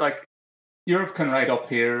team. Like, Europe can ride up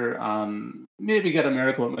here and maybe get a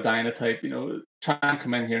miracle at Medina type. Try and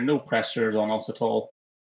come in here. No pressure on us at all.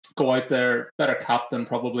 Go out there, better captain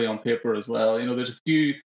probably on paper as well. There's a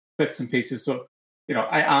few bits and pieces. So,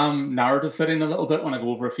 I am narrative fitting a little bit when I go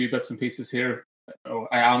over a few bits and pieces here.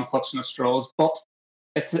 I am clutching at straws, but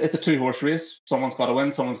it's a 2-horse race. Someone's got to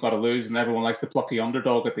win, someone's got to lose, and everyone likes the plucky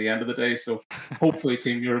underdog at the end of the day. So hopefully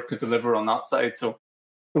Team Europe could deliver on that side. So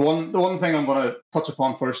the one thing I'm going to touch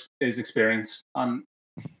upon first is experience. And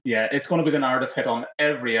yeah, it's going to be the narrative hit on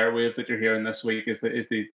every airwave that you're hearing this week is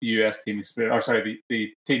the US team experience, or sorry,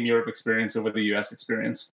 the Team Europe experience over the US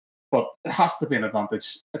experience. But it has to be an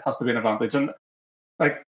advantage. It has to be an advantage. And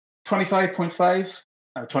like 25.5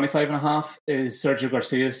 or 25.5 is Sergio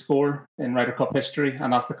Garcia's score in Ryder Cup history,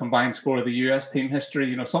 and that's the combined score of the US team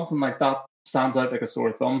history. Something like that stands out like a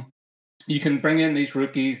sore thumb. You can bring in these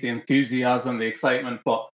rookies, the enthusiasm, the excitement,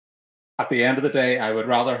 but at the end of the day, I would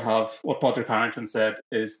rather have what Padraig Harrington said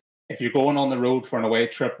is, if you're going on the road for an away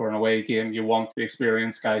trip or an away game, you want the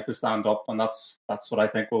experienced guys to stand up, and that's what I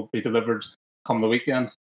think will be delivered come the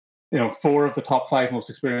weekend. 4 of the top 5 most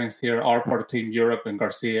experienced here are part of Team Europe, and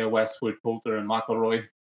Garcia, Westwood, Poulter, and McIlroy.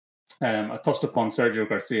 I touched upon Sergio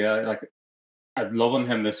Garcia. Like, I'm loving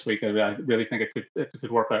him this week. I really think it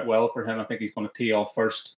could work out well for him. I think he's going to tee off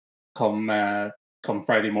first come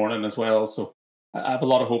Friday morning as well. So I have a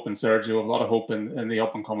lot of hope in Sergio. I have a lot of hope in the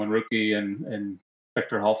up and coming rookie and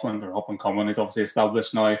Victor Hovland, or up and coming. He's obviously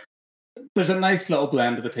established now. There's a nice little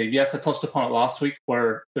blend of the team. Yes, I touched upon it last week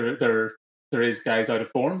where there is guys out of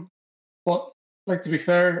form. But, to be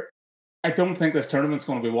fair, I don't think this tournament's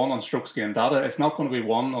going to be won on strokes gained data. It's not going to be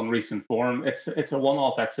won on recent form. It's a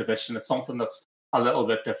one-off exhibition. It's something that's a little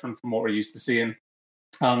bit different from what we're used to seeing.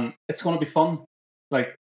 It's going to be fun.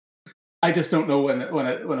 I just don't know when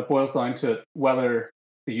it boils down to whether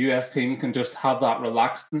the US team can just have that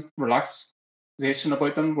relaxation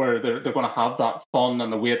about them, where they're going to have that fun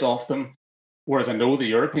and the weight off them. Whereas I know the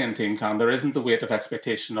European team can. There isn't the weight of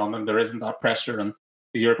expectation on them. There isn't that pressure, and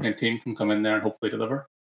the European team can come in there and hopefully deliver.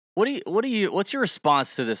 What's your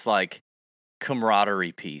response to this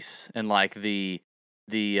camaraderie piece and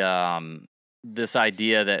this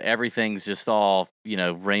idea that everything's just all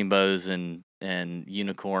rainbows and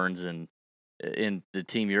unicorns and in the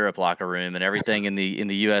Team Europe locker room, and everything in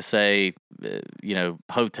the USA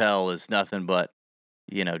hotel is nothing but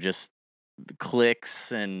just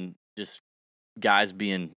clicks and just guys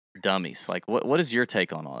being dummies? What is your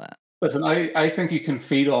take on all that? Listen, I think you can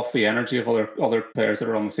feed off the energy of other players that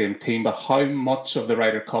are on the same team, but how much of the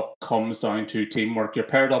Ryder Cup comes down to teamwork? You're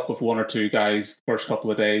paired up with 1 or 2 guys first couple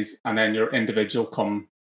of days, and then your individual come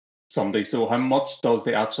Sunday. So how much does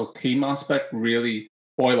the actual team aspect really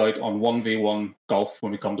boil out on 1v1 golf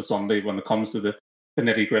when we come to Sunday, when it comes to the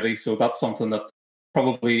the nitty gritty. So that's something that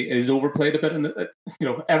probably is overplayed a bit. And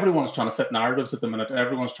everyone's trying to fit narratives at the minute.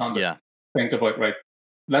 Everyone's trying to think about, right,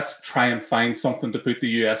 let's try and find something to put the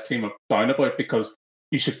US team down about, because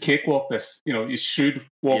you should cakewalk this. You should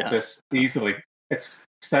walk this easily. It's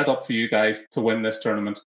set up for you guys to win this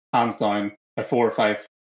tournament, hands down, by 4 or 5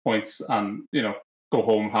 points, and go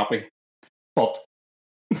home happy. But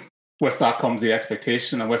with that comes the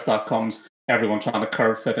expectation, and with that comes everyone trying to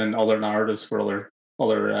curve fit in other narratives for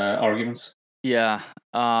other arguments. Yeah.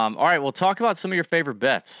 All right. Well, talk about some of your favorite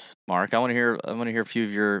bets, Mark. I want to hear a few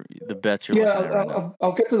of the bets you're looking at right now.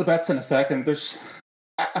 I'll get to the bets in a second.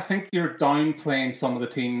 I think you're downplaying some of the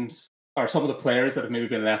teams or some of the players that have maybe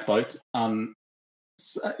been left out. And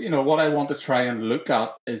what I want to try and look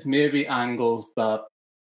at is maybe angles that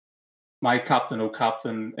my captain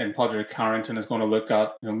in Padraig Carrington is going to look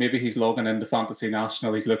at. Maybe he's logging into Fantasy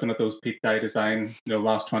National. He's looking at those Peak Die Design,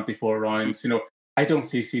 last 24 rounds. I don't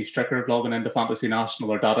see Steve Stricker logging into Fantasy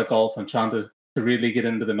National or Data Golf and trying to really get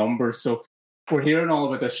into the numbers. So we're hearing all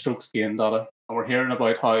about this strokes gain data, and we're hearing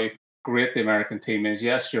about how great the American team is.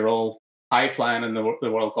 Yes, you're all high flying in the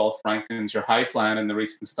World Golf Rankings. You're high flying in the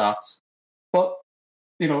recent stats. But,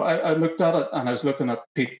 I looked at it, and I was looking at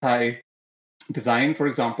Peak Die Design, for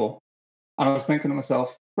example, and I was thinking to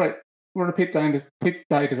myself, right, we're a Peak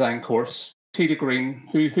Die Design course. Tee to green,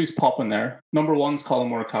 who's popping there? Number one's Colin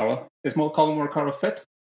Morikawa. Is Colin Morikawa fit?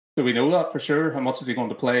 Do we know that for sure? How much is he going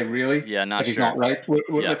to play, really? Yeah, not if he's sure. Not right.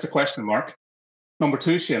 It's a question mark. Number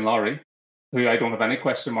two, Shane Lowry, who I don't have any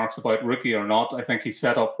question marks about, rookie or not. I think he's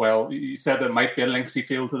set up well. You said there might be a Linksy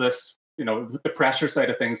feel to this. The pressure side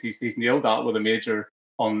of things, he's nailed that with a major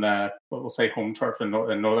on, what we'll say, home turf in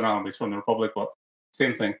Northern Ireland. He's from the Republic, but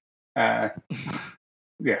same thing. Yeah,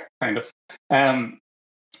 kind of.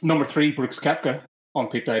 Number three, Brooks Koepka on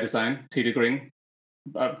Peak Die Design, tee to green.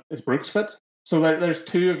 Is Brooks fit? So there's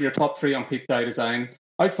two of your top three on Peak Die Design.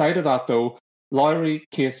 Outside of that, though, Lowry,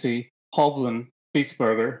 Casey, Hovland,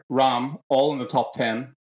 Biesberger, Rahm, all in the top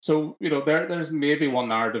 10. So, there's maybe one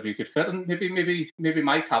narrative you could fit, and maybe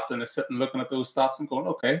my captain is sitting looking at those stats and going,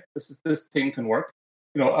 okay, this team can work.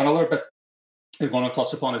 Another bit I want to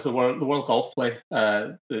touch upon is the World Golf Play,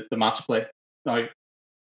 the match play. Now,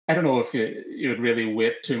 I don't know if you would really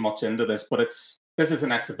wade too much into this, but this is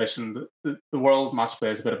an exhibition. The World Match Play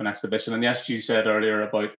is a bit of an exhibition. And yes, you said earlier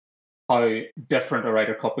about how different a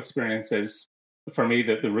Ryder Cup experience is. For me,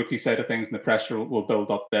 the rookie side of things and the pressure will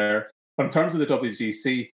build up there. But in terms of the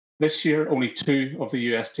WGC, this year, only 2 of the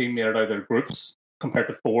US team made it out of their groups compared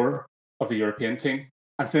to 4 of the European team.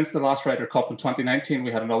 And since the last Ryder Cup in 2019,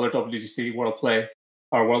 we had another WGC World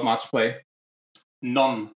Match Play.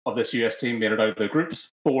 None of this US team made it out of their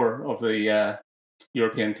groups. 4 of the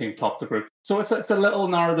European team topped the group. So it's a little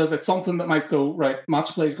narrative. It's something that might go, right, match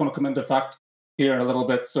play is going to come into fact here in a little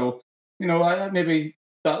bit. So, maybe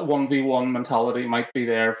that 1v1 mentality might be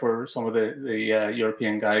there for some of the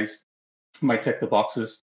European guys. Might tick the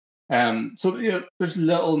boxes. So, there's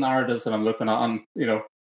little narratives that I'm looking at. And,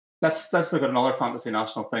 let's look at another Fantasy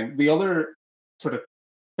National thing. The other sort of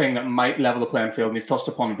thing that might level the playing field, and you've touched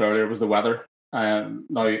upon it earlier, was the weather.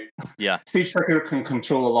 Now, Steve Stricker can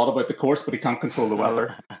control a lot about the course, but he can't control the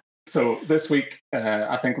weather. So this week,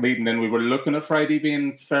 I think leading in, we were looking at Friday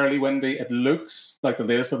being fairly windy. It looks like the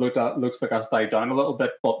latest I've looked at looks like that's died down a little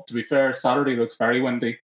bit. But to be fair, Saturday looks very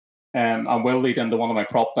windy. And will lead into one of my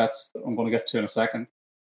prop bets that I'm going to get to in a second.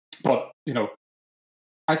 But,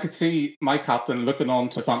 I could see my captain looking on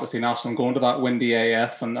to Fantasy National and going to that windy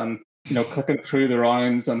AF and clicking through the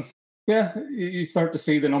rounds. And yeah, you start to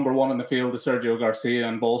see the number one in the field is Sergio Garcia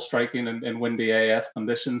and ball striking in windy AF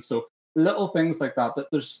conditions. So little things like that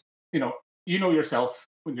there's, yourself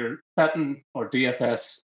when you're betting or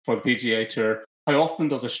DFS for the PGA Tour, how often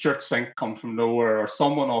does a shirt sink come from nowhere or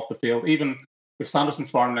someone off the field? Even with Sanderson's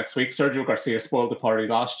farm next week, Sergio Garcia spoiled the party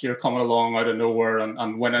last year, coming along out of nowhere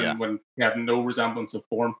and winning when he had no resemblance of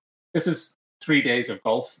form. This is 3 days of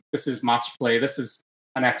golf. This is match play. This is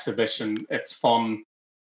an exhibition. It's fun.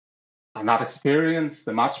 And that experience,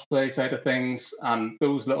 the match play side of things, and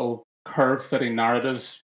those little curve-fitting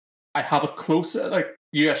narratives, I have a closer, like,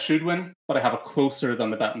 US should win, but I have a closer than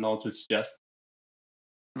the betting odds would suggest.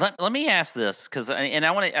 Let me ask this, because I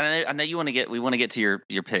know we want to get to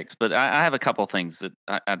your picks, but I have a couple things that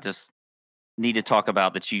I just need to talk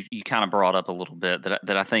about that you kind of brought up a little bit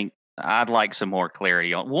that I think I'd like some more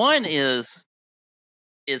clarity on. One is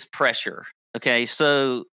pressure. Okay,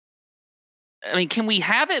 so I mean, can we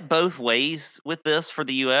have it both ways with this for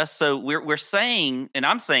the U.S.? So we're saying, and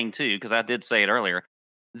I'm saying too, because I did say it earlier,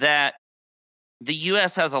 that the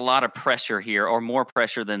U.S. has a lot of pressure here, or more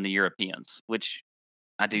pressure than the Europeans, which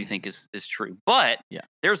I do think is true. But Yeah.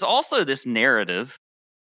 there's also this narrative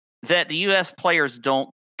that the U.S. players don't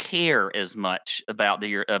care as much about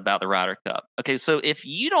the Ryder Cup. Okay, so if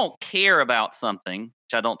you don't care about something,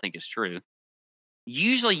 which I don't think is true,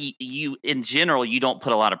 usually you in general you don't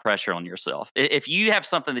put a lot of pressure on yourself. If you have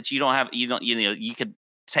something that you don't have, you could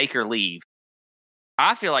take or leave.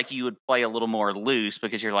 I feel like you would play a little more loose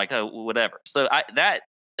because you're like, oh, whatever. So that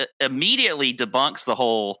immediately debunks the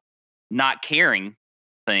whole not caring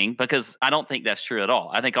thing, because I don't think that's true at all.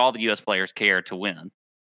 I think all the U.S. players care to win.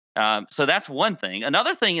 So that's one thing.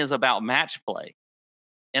 Another thing is about match play,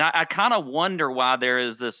 and I kind of wonder why there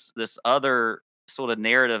is this other sort of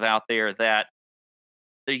narrative out there that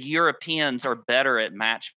the Europeans are better at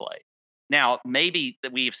match play. Now, maybe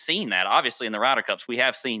that we've seen that. Obviously, in the Ryder Cups, we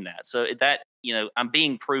have seen that. So that, I'm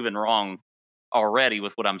being proven wrong already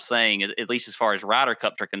with what I'm saying, at least as far as Ryder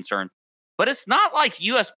Cups are concerned. But it's not like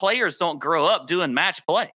U.S. players don't grow up doing match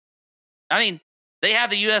play. I mean, they have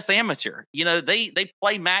the U.S. Amateur. They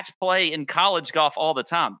play match play in college golf all the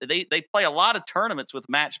time. They play a lot of tournaments with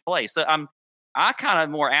match play. So I kind of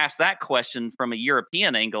more ask that question from a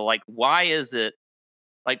European angle, like, why is it,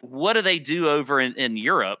 like, what do they do over in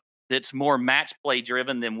Europe that's more match play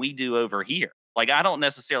driven than we do over here? Like, I don't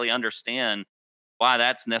necessarily understand why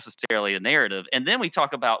that's necessarily a narrative. And then we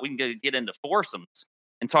can get into foursomes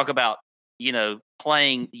and talk about,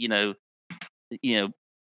 playing,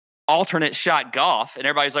 alternate shot golf. And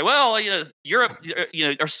everybody's like, well, Europe,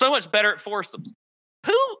 are so much better at foursomes.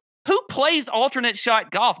 Who plays alternate shot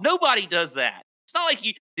golf? Nobody does that. It's not like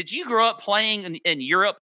did you grow up playing in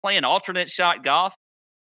Europe playing alternate shot golf?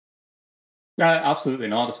 Absolutely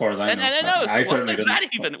not, as far as I know. And I know. I So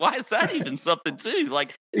why is that even something too?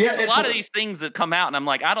 Like, there's a lot of these things that come out, and I'm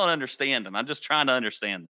like, I don't understand them. I'm just trying to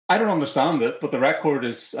understand them. I don't understand it, but the record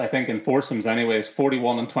is, I think, in foursomes anyways,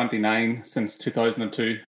 41-29 since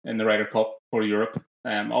 2002 in the Ryder Cup for Europe.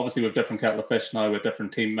 Obviously, with different kettle of fish now, with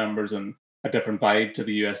different team members and a different vibe to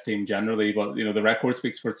the US team generally. But the record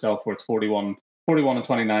speaks for itself, where it's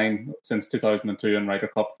 41-29 since 2002 in Ryder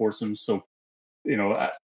Cup foursomes. So,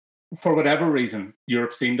 for whatever reason,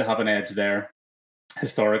 Europe seemed to have an edge there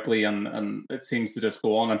historically, and it seems to just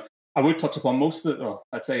go on. And I would touch upon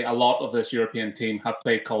I'd say a lot of this European team have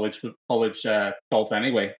played college golf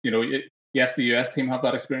anyway. Yes, the US team have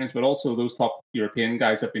that experience, but also those top European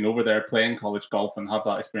guys have been over there playing college golf and have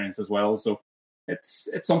that experience as well. So it's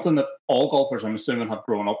something that all golfers, I'm assuming, have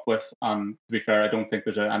grown up with. And to be fair, I don't think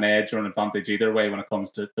there's an edge or an advantage either way when it comes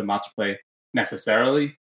to match play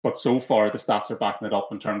necessarily. But so far, the stats are backing it up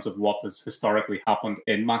in terms of what has historically happened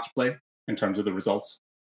in match play, in terms of the results.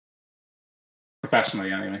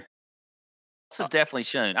 Professionally, anyway. Have definitely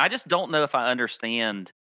shown. I just don't know if I understand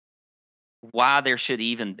why there should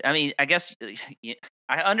even. I mean, I guess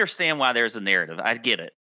I understand why there's a narrative. I get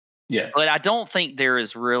it. Yeah. But I don't think there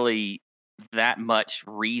is really that much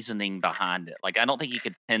reasoning behind it. Like, I don't think you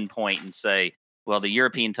could pinpoint and say, well, the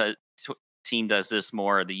European team does this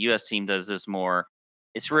more, the U.S. team does this more.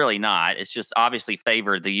 It's really not. It's just obviously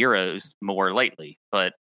favored the Euros more lately,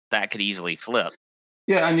 but that could easily flip.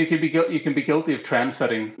 Yeah, and you can be guilty of trend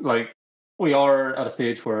fitting. Like, we are at a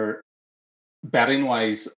stage where betting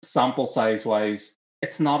wise, sample size wise,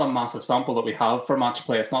 it's not a massive sample that we have for match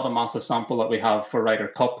play. It's not a massive sample that we have for Ryder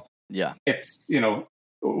Cup. Yeah, it's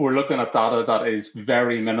we're looking at data that is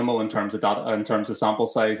very minimal in terms of sample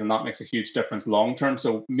size, and that makes a huge difference long term.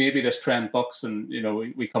 So maybe this trend bucks, and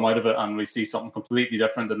we come out of it and we see something completely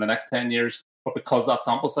different in the next 10 years. But because that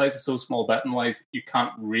sample size is so small, betting wise, you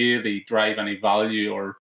can't really drive any value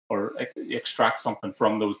or extract something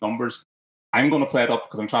from those numbers. I'm going to play it up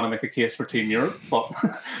because I'm trying to make a case for Team Europe. But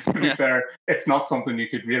to be fair, it's not something you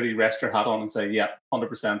could really rest your hat on and say, yeah,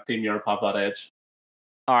 100% Team Europe have that edge.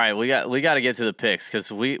 All right, we got to get to the picks,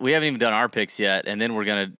 because we haven't even done our picks yet, and then we're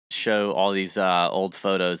gonna show all these old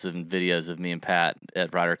photos and videos of me and Pat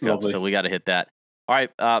at Ryder Cup. Lovely. So we got to hit that. All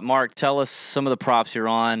right, Mark, tell us some of the props you're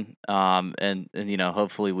on, and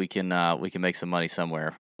hopefully we can make some money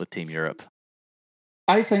somewhere with Team Europe.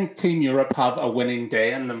 I think Team Europe have a winning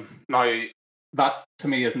day in them. Now, that to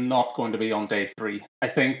me is not going to be on day 3. I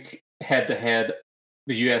think head to head,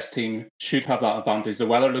 the US team should have that advantage. The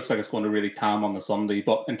weather looks like it's going to really calm on the Sunday,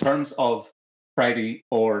 but in terms of Friday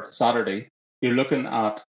or Saturday, you're looking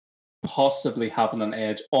at possibly having an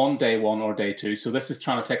edge on day 1 or day 2. So this is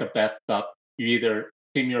trying to take a bet that you either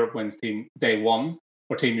Team Europe wins day 1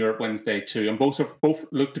 or Team Europe wins day 2, and both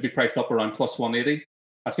look to be priced up around plus 180.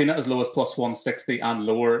 I've seen it as low as plus 160 and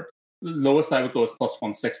lower. Lowest I would go is plus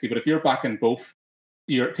 160. But if you're backing both,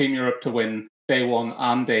 your Team Europe to win day 1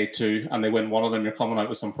 and day 2, and they win one of them, you're coming out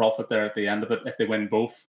with some profit there at the end of it. If they win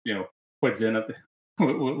both, quid's in it.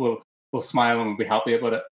 we'll smile and we'll be happy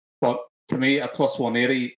about it. But to me, at plus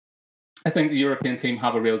 180, I think the European team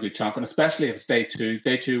have a real good chance, and especially if it's day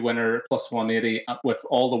two winner plus 180 with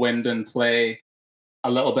all the wind in play,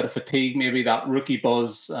 a little bit of fatigue, maybe that rookie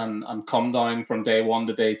buzz and come down from day one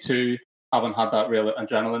to day two, haven't had that real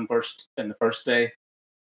adrenaline burst in the first day.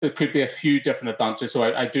 There could be a few different advantages. So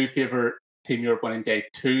I do favour Team Europe winning day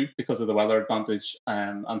two because of the weather advantage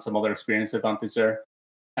and some other experience advantage there.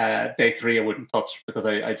 Day three, I wouldn't touch because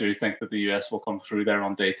I do think that the US will come through there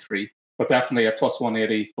on day three. But definitely a plus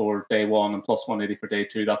 180 for day one and plus 180 for day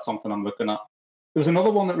two. That's something I'm looking at. There was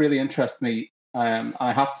another one that really interests me.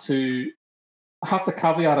 I have to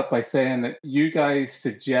caveat it by saying that you guys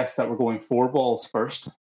suggest that we're going 4 balls first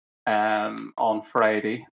on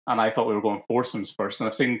Friday, and I thought we were going foursomes first. And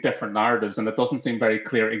I've seen different narratives, and it doesn't seem very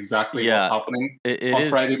clear exactly what's happening on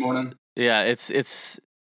Friday morning. Yeah, it's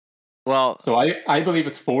well. So I believe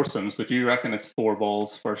it's foursomes, but you reckon it's 4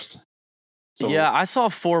 balls first. So, yeah, I saw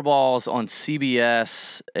 4 balls on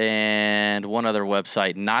CBS and one other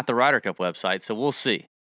website, not the Ryder Cup website. So we'll see.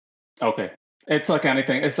 Okay, it's like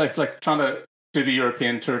anything. It's like trying to do the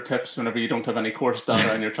European Tour tips whenever you don't have any course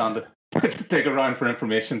data and you're trying to take a round for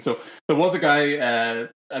information. So there was a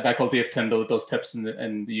guy called Dave Tyndall that does tips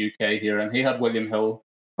in the UK here, and he had William Hill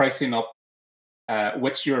pricing up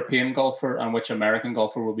which European golfer and which American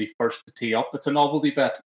golfer will be first to tee up. It's a novelty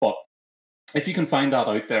bet, but if you can find that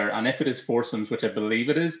out there, and if it is foursomes, which I believe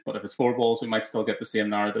it is, but if it's 4 balls, we might still get the same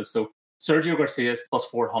narrative. So Sergio Garcia is plus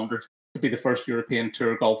 400 to be the first European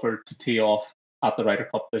Tour golfer to tee off at the Ryder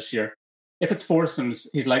Cup this year. If it's foursomes,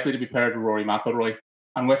 he's likely to be paired with Rory McIlroy.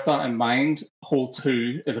 And with that in mind, hole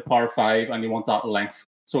 2 is a par 5, and you want that length.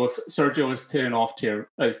 So if Sergio is teeing off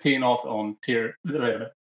on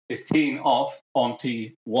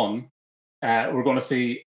T1, we're going to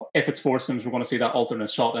see, if it's foursomes, we're going to see that alternate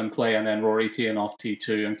shot in play, and then Rory teeing off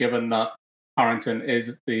T2. And given that Harrington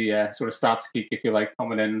is the sort of stats geek, if you like,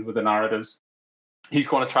 coming in with the narratives, he's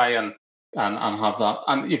going to try and have that.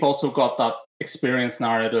 And you've also got that experience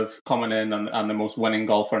narrative coming in, and the most winning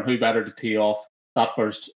golfer, and who better to tee off that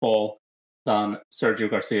first ball than Sergio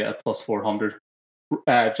Garcia at plus 400.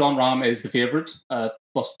 John Rahm is the favourite at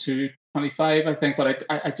plus 225, I think, but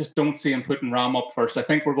I just don't see him putting Rahm up first. I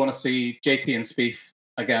think we're going to see JT and Spieth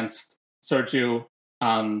against Sergio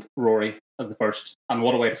and Rory as the first. And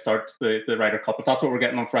what a way to start the Ryder Cup. If that's what we're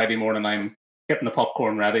getting on Friday morning, I'm getting the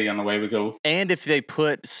popcorn ready and away we go. And if they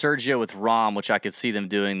put Sergio with Rahm, which I could see them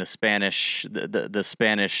doing, the Spanish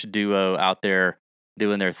duo out there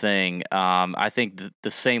doing their thing, I think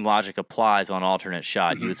the same logic applies on alternate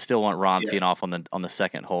shot. Mm-hmm. You would still want Rahm teeing off on the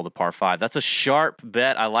second hole, the par 5. That's a sharp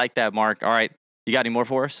bet. I like that, Mark. All right, you got any more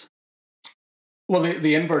for us? Well,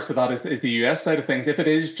 the inverse of that is the US side of things. If it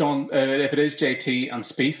is JT and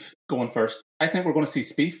Spieth going first, I think we're going to see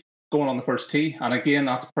Spieth going on the first tee, and again,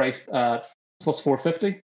 that's priced at plus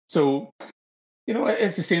 450. So,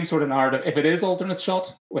 it's the same sort of narrative. If it is alternate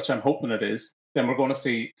shot, which I'm hoping it is, then we're going to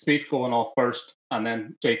see Spieth going off first, and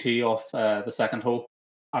then JT off the second hole.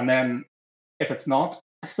 And then if it's not,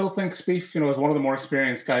 I still think Spieth, as one of the more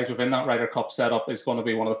experienced guys within that Ryder Cup setup, is going to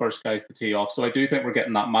be one of the first guys to tee off. So I do think we're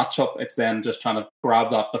getting that matchup. It's then just trying to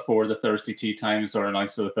grab that before the Thursday tee times are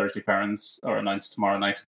announced, to the Thursday pairings are announced tomorrow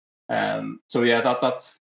night. So yeah,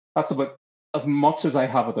 that's about as much as I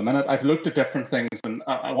have at the minute. I've looked at different things, and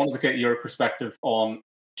I wanted to get your perspective on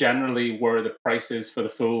generally where the price is for the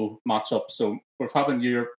full matchup. So we're having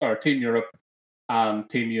Team Europe and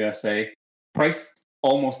Team USA. Priced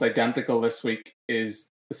almost identical this week is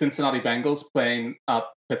the Cincinnati Bengals playing at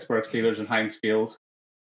Pittsburgh Steelers in Heinz Field.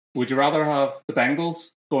 Would you rather have the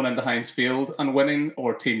Bengals going into Heinz Field and winning,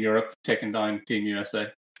 or Team Europe taking down Team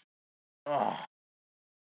USA?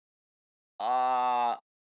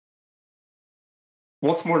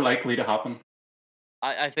 What's more likely to happen?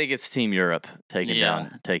 I think it's Team Europe taking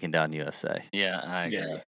down USA. Yeah, I agree.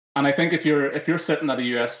 Yeah. And I think if you're sitting at a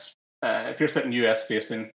US, if you're sitting US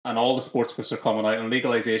facing, and all the sportsbooks are coming out on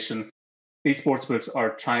legalization, these sportsbooks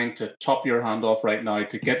are trying to chop your hand off right now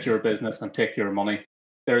to get your business and take your money.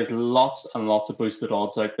 There is lots and lots of boosted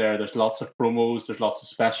odds out there. There's lots of promos. There's lots of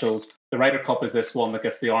specials. The Ryder Cup is this one that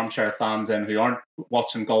gets the armchair fans in who aren't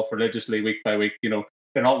watching golf religiously week by week.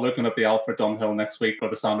 They're not looking at the Alfred Dunhill next week or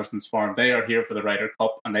the Sanderson's Farm. They are here for the Ryder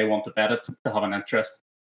Cup, and they want to bet it to have an interest.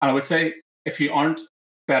 And I would say, if you aren't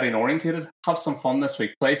betting orientated, have some fun this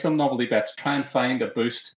week. Play some novelty bets. Try and find a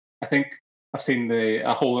boost. I think I've seen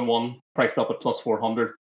a hole-in-one priced up at plus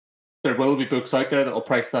 400. There will be books out there that will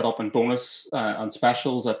price that up in bonus and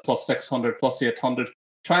specials at plus 600, plus 800.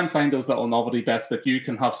 Try and find those little novelty bets that you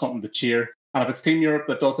can have something to cheer. And if it's Team Europe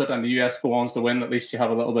that does it and the US go on to win, at least you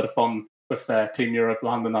have a little bit of fun with Team Europe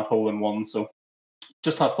landing that hole in one. So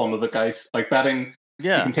just have fun with it, guys. Like betting, you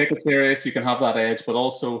can take it serious, you can have that edge, but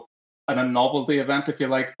also a novelty event if you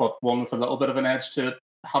like, but one with a little bit of an edge to it.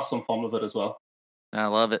 Have some fun with it as well. I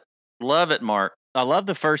love it. Love it, Mark. I love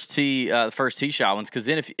the first tee shot ones, because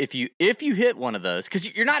then if you hit one of those,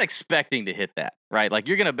 because you're not expecting to hit that, right? Like,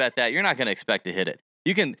 you're gonna bet that you're not gonna expect to hit it.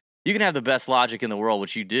 You can have the best logic in the world,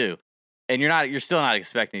 which you do, and you're still not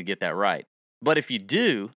expecting to get that right. But if you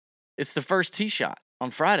do, it's the first tee shot on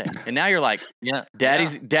Friday, and now you're like,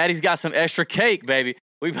 Daddy's got some extra cake, baby.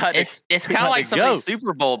 It's kind of like some of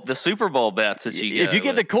the Super Bowl bets that you get. If you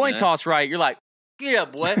get the coin toss right, you're like, yeah,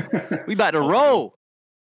 boy, we about to roll.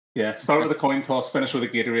 Yeah, start with a coin toss, finish with a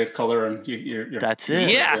Gatorade color, and you're that's it.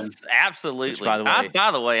 Yes, absolutely. Which,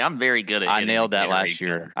 by the way, I'm very good at it. I nailed that last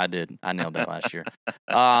year. I did. I nailed that last year.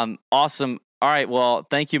 Awesome. All right. Well,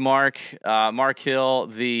 thank you, Mark. Mark Hill,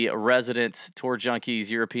 the resident Tour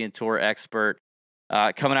Junkies European Tour expert,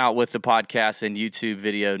 coming out with the podcast and YouTube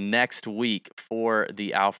video next week for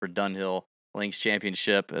the Alfred Dunhill Links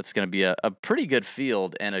Championship. It's going to be a pretty good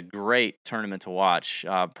field and a great tournament to watch.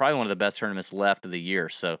 Probably one of the best tournaments left of the year.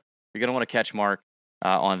 So you're going to want to catch Mark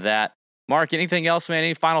on that. Mark, anything else, man?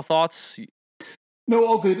 Any final thoughts? No,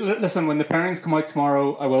 all good. Listen, when the pairings come out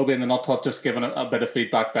tomorrow, I will be in the Nut Hut just giving a bit of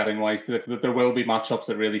feedback betting-wise. There will be matchups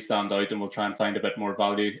that really stand out, and we'll try and find a bit more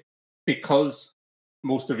value. Because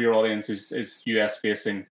most of your audience is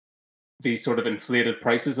US-facing, these sort of inflated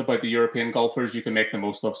prices about the European golfers you can make the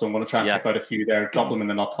most of. So I'm going to try and pick out a few there, drop them in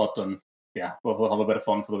the Nut Hut, and we'll have a bit of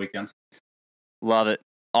fun for the weekend. Love it.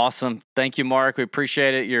 Awesome. Thank you, Mark. We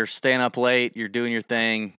appreciate it. You're staying up late. You're doing your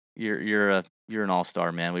thing. You're an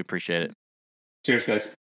all-star, man. We appreciate it. Cheers,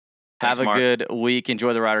 guys. Have a good week.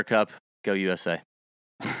 Enjoy the Ryder Cup. Go USA.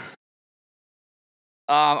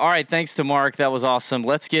 All right, thanks to Mark. That was awesome.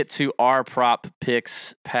 Let's get to our prop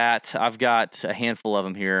picks, Pat. I've got a handful of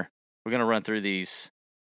them here. We're gonna run through these.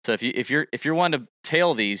 So if you're wanting to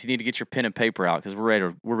tail these, you need to get your pen and paper out, because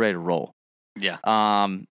we're ready to roll. Yeah.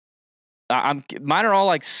 Mine are all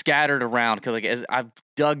like scattered around, because like as I've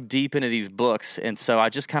dug deep into these books, and so I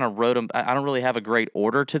just kind of wrote them. I don't really have a great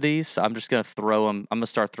order to these, so I'm just gonna throw them. I'm gonna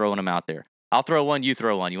start throwing them out there. I'll throw one. You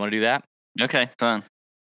throw one. You want to do that? Okay, fine.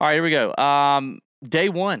 All right, here we go. Day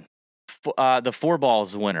one, the 4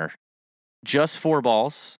 balls winner. Just 4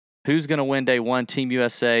 balls. Who's going to win day one, Team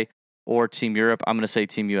USA or Team Europe? I'm going to say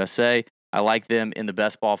Team USA. I like them in the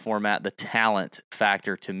best ball format. The talent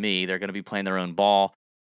factor to me, they're going to be playing their own ball,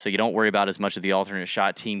 so you don't worry about as much of the alternate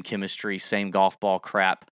shot, team chemistry, same golf ball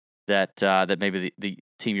crap that maybe the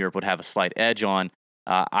Team Europe would have a slight edge on.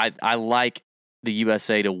 I like the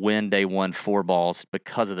USA to win day one 4 balls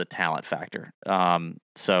because of the talent factor.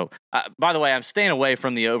 So by the way, I'm staying away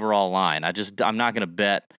from the overall line. I'm not going to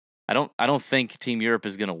bet. I don't think Team Europe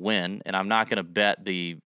is going to win, and I'm not going to bet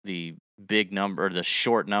the big number or the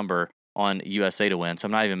short number on USA to win. So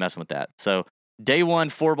I'm not even messing with that. So day one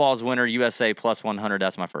 4 balls winner, USA plus 100.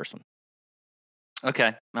 That's my first one.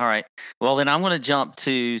 Okay. All right. Well, then I'm going to jump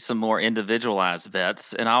to some more individualized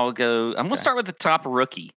bets, and I'm going to start with the top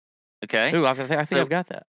rookie. Okay. Ooh, I think I've got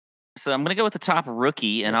that. So I'm going to go with the top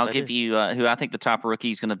rookie, and Yes, I'll give you who I think the top rookie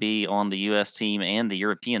is going to be on the U.S. team and the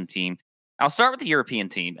European team. I'll start with the European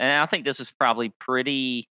team, and I think this is probably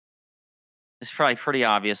pretty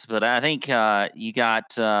obvious, but I think you got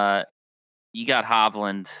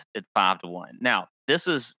Hovland at 5-1. Now, this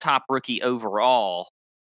is top rookie overall,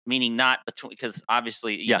 meaning not between, because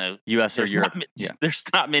obviously you know U.S. or Europe. There's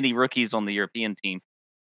not many rookies on the European team.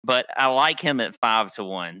 But I like him at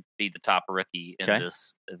 5-1 to be the top rookie in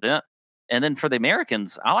this event. And then for the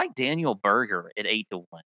Americans, I like Daniel Berger at 8-1.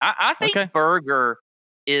 I think Berger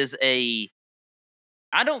is I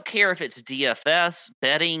don't care if it's DFS,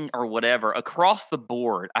 betting, or whatever. Across the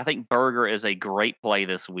board, I think Berger is a great play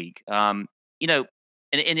this week. And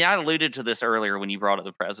I alluded to this earlier when you brought up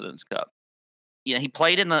the President's Cup. You know, he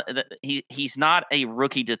played in he's not a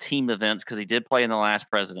rookie to team events because he did play in the last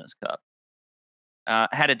President's Cup.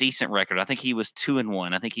 Had a decent record. I think he was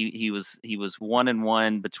 2-1. I think he was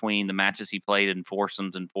 1-1 between the matches he played in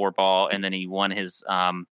foursomes and 4 ball, and then he won his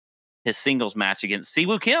singles match against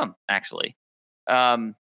Siwoo Kim, actually.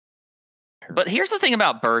 But here's the thing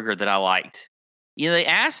about Berger that I liked. You know, they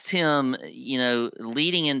asked him,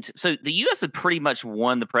 leading into, so the U.S. had pretty much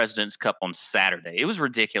won the President's Cup on Saturday. It was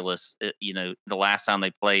ridiculous. The last time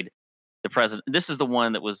they played the President. This is the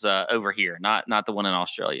one that was over here, not the one in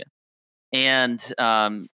Australia. And,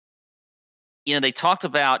 they talked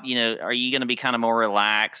about, are you going to be kind of more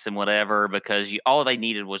relaxed and whatever, because all they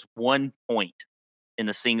needed was 1 point in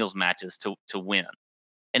the singles matches to win.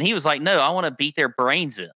 And he was like, no, I want to beat their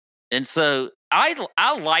brains in. And so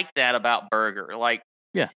I like that about Berger. Like,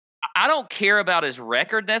 Yeah. I don't care about his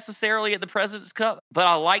record necessarily at the President's Cup, but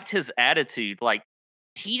I liked his attitude. Like,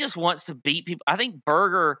 he just wants to beat people. I think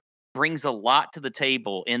Berger brings a lot to the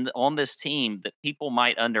table on this team that people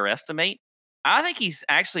might underestimate. I think he's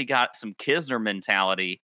actually got some Kisner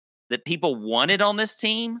mentality that people wanted on this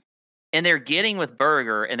team, and they're getting with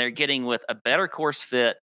Berger, and they're getting with a better course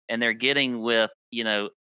fit, and they're getting with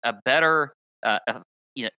a better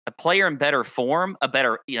a player in better form, a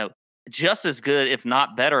better just as good, if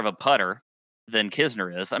not better, of a putter than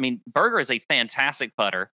Kisner is. I mean, Berger is a fantastic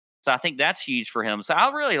putter. So I think that's huge for him. So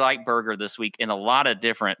I really like Berger this week in a lot of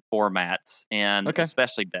different formats, and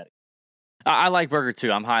especially betting. I like Berger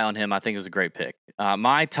too. I'm high on him. I think it was a great pick.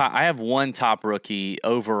 I have one top rookie,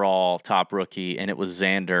 overall top rookie, and it was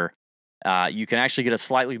Xander. You can actually get a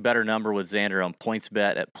slightly better number with Xander on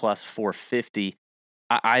PointsBet at plus 450.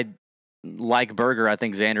 I like Berger. I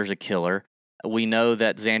think Xander's a killer. We know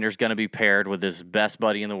that Xander's going to be paired with his best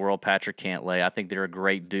buddy in the world, Patrick Cantlay. I think they're a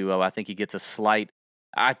great duo. I think he gets a slight.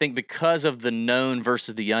 I think because of the known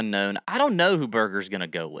versus the unknown, I don't know who Berger's going to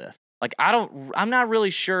go with. Like, I'm not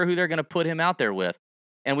really sure who they're going to put him out there with.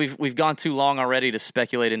 And we've gone too long already to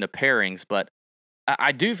speculate into pairings, but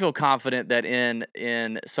I do feel confident that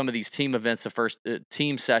in some of these team events, the first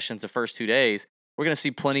team sessions, the first 2 days, we're going to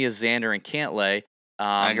see plenty of Xander and Cantlay.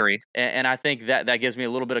 I agree. And I think that gives me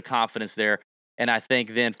a little bit of confidence there. And I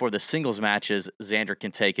think then for the singles matches, Xander can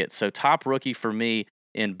take it. So top rookie for me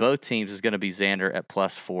in both teams is going to be Xander at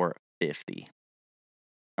plus 450.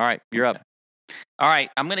 All right, you're up. All right,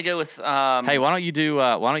 I'm going to go with. Hey, why don't you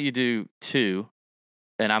do two,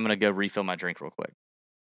 and I'm going to go refill my drink real quick.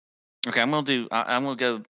 Okay, I'm going to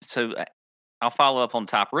go. So I'll follow up on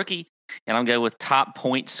top rookie, and I'll go with top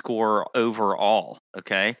point scorer overall.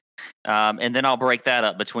 Okay, and then I'll break that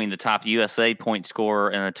up between the top USA point scorer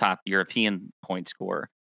and the top European point scorer.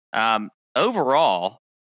 Overall,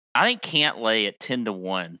 I think Cantlay at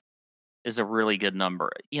 10-1 is a really good number.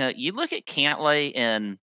 You look at Cantlay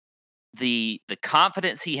and the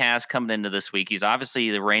confidence he has coming into this week. He's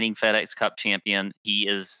obviously the reigning FedEx Cup champion. He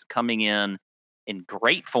is coming in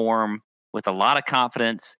great form with a lot of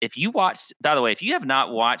confidence. If you have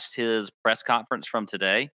not watched his press conference from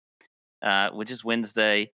today, which is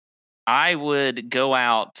Wednesday, I would go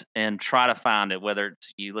out and try to find it, whether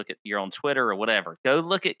you're on Twitter or whatever. Go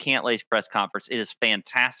look at Cantlay's press conference. It is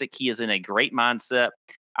fantastic. He is in a great mindset.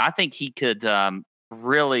 I think he could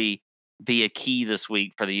really be a key this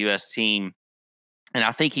week for the U.S. team, and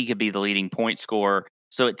I think he could be the leading point scorer.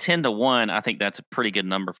 So at 10-1, I think that's a pretty good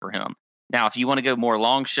number for him. Now, if you want to go more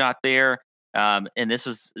long shot there, and this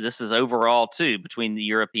is overall too between the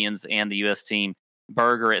Europeans and the U.S. team,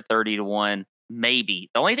 Berger at 30-1. Maybe.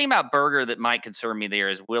 The only thing about Berger that might concern me there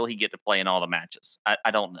is, will he get to play in all the matches? I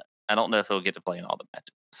don't know. I don't know if he'll get to play in all the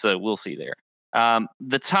matches. So we'll see there.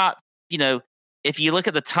 The top, if you look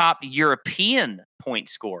at the top European point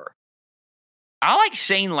scorer, I like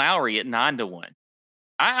Shane Lowry at 9-1.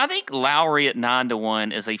 I think Lowry at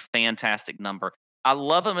 9-1 is a fantastic number. I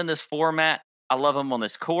love him in this format. I love him on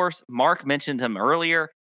this course. Mark mentioned him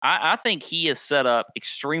earlier. I think he is set up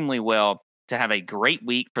extremely well to have a great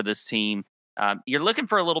week for this team. You're looking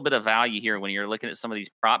for a little bit of value here when you're looking at some of these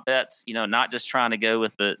prop bets, not just trying to go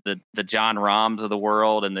with the John Rahms of the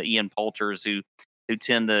world and the Ian Poulters who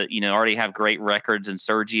tend to, already have great records, and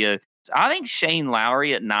Sergio. So I think Shane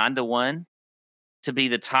Lowry at 9-1 to be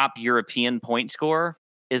the top European point scorer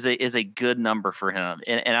is a good number for him.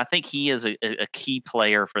 And I think he is a key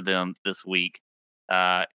player for them this week,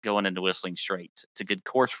 going into Whistling Straits. It's a good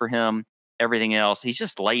course for him. Everything else, he's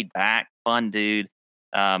just laid back, fun dude.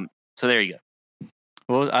 So there you go.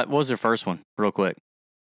 What was their first one, real quick?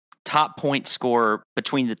 Top point scorer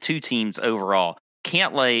between the two teams overall.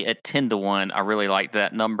 Cantlay at 10-1. I really like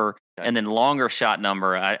that number. Okay. And then longer shot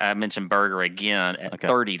number, I mentioned Berger again at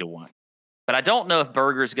 30-1. But I don't know if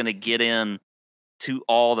Berger's going to get in to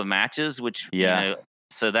all the matches, which,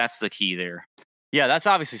 so that's the key there. Yeah, that's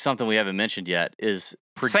obviously something we haven't mentioned yet, is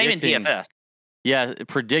predicting. Same in DFS. Yeah,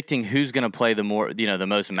 predicting who's going to play the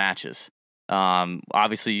most matches.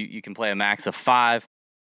 Obviously, you can play a max of 5.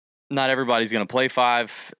 Not everybody's going to play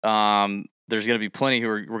 5. There's going to be plenty who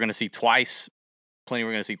we're going to see twice, plenty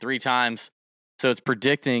we're going to see 3 times. So it's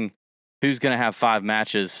predicting who's going to have 5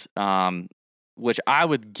 matches, which I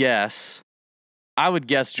would guess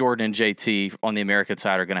Jordan and JT on the American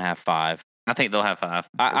side are going to have 5. I think they'll have 5.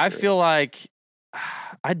 I feel like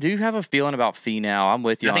I do have a feeling about Finau. I'm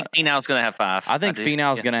with you. I think Finau's going to have 5. I think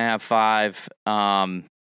Finau's going to have 5.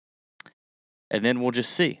 And then we'll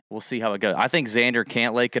just see. We'll see how it goes. I think Xander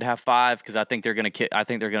Cantlay could have 5 because I think they're going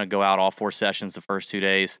to go out all 4 sessions the first 2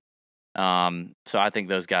 days. So I think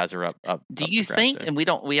those guys are up. Do up you for grabs think, there. and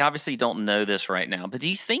we obviously don't know this right now, but do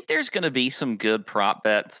you think there's going to be some good prop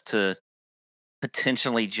bets to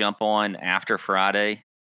potentially jump on after Friday?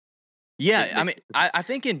 Yeah, The- I mean, I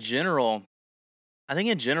think in general,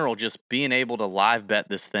 just being able to live bet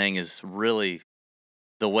this thing is really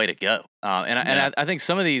the way to go. I think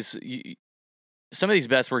some of these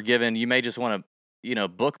bets we're given, you may just want to,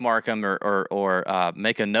 bookmark them or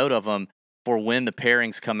make a note of them for when the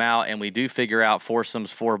pairings come out and we do figure out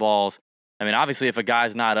foursomes, four balls. I mean, obviously, if a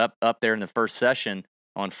guy's not up there in the first session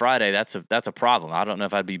on Friday, that's a problem. I don't know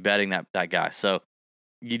if I'd be betting that guy. So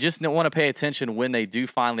you just want to pay attention when they do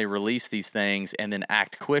finally release these things and then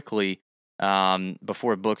act quickly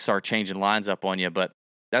before books start changing lines up on you. But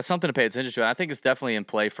that's something to pay attention to. And I think it's definitely in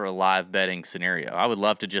play for a live betting scenario. I would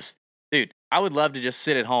love to just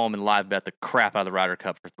sit at home and live bet the crap out of the Ryder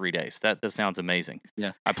Cup for 3 days. That sounds amazing.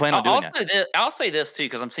 Yeah. I plan on doing that. I'll say this too,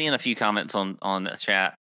 because I'm seeing a few comments on the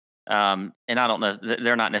chat. And I don't know,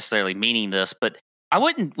 they're not necessarily meaning this, but I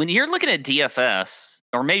wouldn't, when you're looking at DFS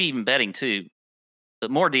or maybe even betting too, but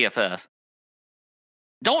more DFS,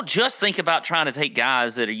 don't just think about trying to take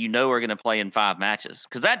guys that are going to play in 5 matches,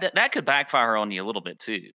 because that could backfire on you a little bit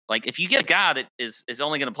too. Like if you get a guy that is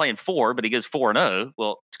only going to play in 4, but he goes 4-0,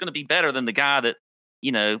 well, it's going to be better than the guy that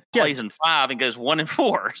plays in 5 and goes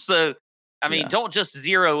 1-4. So I mean, don't just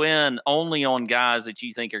zero in only on guys that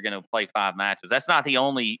you think are going to play 5 matches. That's not the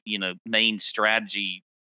only main strategy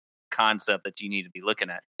concept that you need to be looking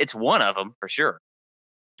at. It's one of them for sure.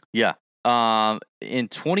 Yeah. In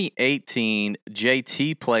 2018,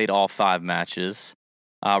 JT played all 5 matches.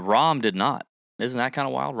 Rahm did not. Isn't that kind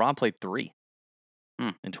of wild? Rahm played 3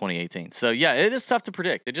 in 2018. So, yeah, it is tough to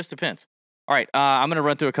predict. It just depends. All right, I'm going to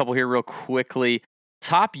run through a couple here real quickly.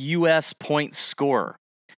 Top U.S. point scorer.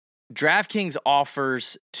 DraftKings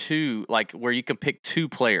offers 2, like where you can pick 2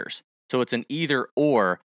 players. So it's an either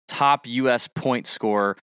or top U.S. point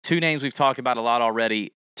scorer. 2 names we've talked about a lot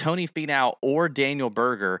already. Tony Finau or Daniel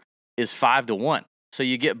Berger is 5-1. So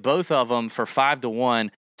you get both of them for 5-1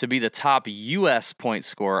 to be the top U.S. point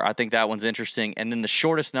scorer. I think that one's interesting. And then the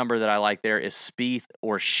shortest number that I like there is Spieth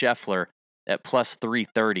or Scheffler at plus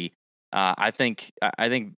 330. I think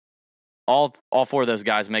all 4 of those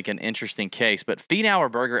guys make an interesting case. But Finau or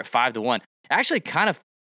Berger at 5-1, actually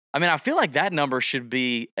I feel like that number should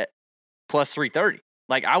be at plus 330.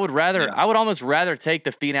 Like I would almost rather take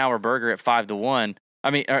the Finau or Berger at 5-1. I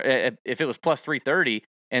mean, if it was plus 330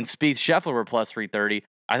 and Spieth Scheffler were plus 330,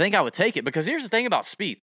 I think I would take it, because here's the thing about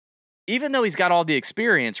Spieth. Even though he's got all the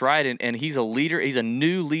experience, right, and he's a leader, he's a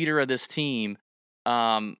new leader of this team,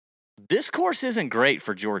 this course isn't great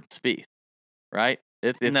for Jordan Spieth, right?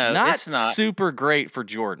 It's not super great for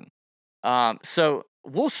Jordan. So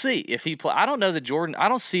we'll see if he play. I don't know that Jordan. I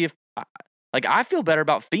don't see if I feel better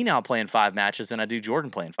about Finau playing 5 matches than I do Jordan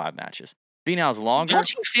playing 5 matches. Finau's longer.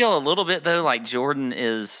 Don't you feel a little bit though like Jordan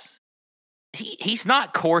is? He's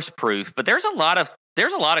not course proof, but there's a lot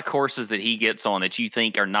of courses that he gets on that you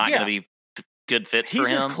think are not going to be good fits for him.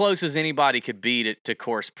 He's as close as anybody could be to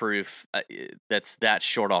course proof. That's that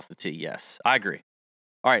short off the tee. Yes, I agree.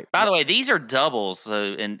 All right. By the way, these are doubles, so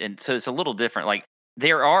and so it's a little different. Like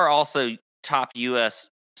there are also top U.S.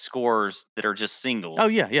 scorers that are just singles. Oh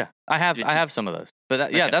yeah. I have some of those.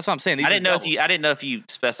 But that's what I'm saying. These I didn't know if you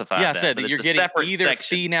specified. Yeah, that, I said that you're getting either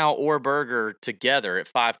section. Finau or Berger together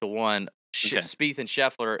at 5-1. Spieth and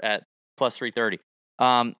Scheffler at plus 330.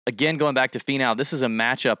 Again, going back to Finau, this is a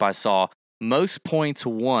matchup I saw. Most points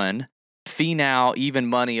won. Finau even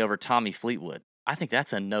money over Tommy Fleetwood. I think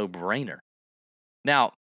that's a no-brainer.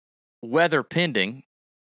 Now, weather pending,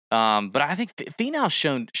 but I think Finau's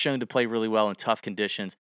shown to play really well in tough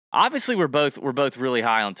conditions. Obviously, we're both really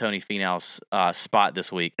high on Tony Finau's spot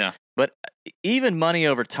this week. Yeah. But even money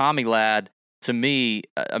over Tommy Ladd, to me,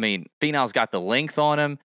 I mean, Finau's got the length on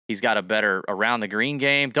him. He's got a better around the green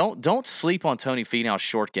game. Don't sleep on Tony Finau's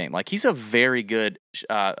short game. Like he's a very good,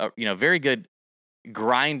 very good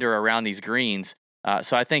grinder around these greens.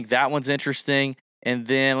 So I think that one's interesting. And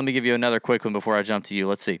then let me give you another quick one before I jump to you.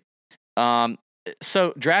 Let's see. So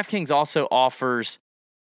DraftKings also offers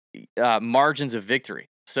margins of victory.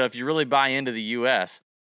 So if you really buy into the U.S.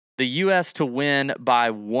 to win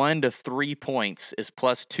by 1 to 3 points is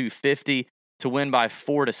plus 250. To win by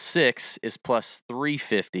 4 to 6 is plus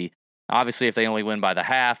 350. Obviously, if they only win by the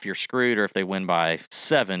half, you're screwed. Or if they win by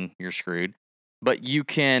 7, you're screwed. But you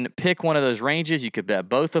can pick one of those ranges. You could bet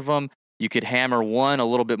both of them. You could hammer one a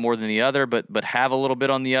little bit more than the other, but have a little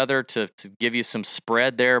bit on the other to give you some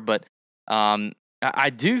spread there. But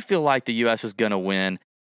I do feel like the U.S. is going to win.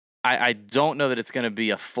 I don't know that it's going to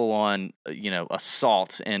be a full on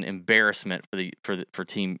assault and embarrassment for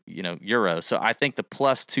Team Euro. So I think the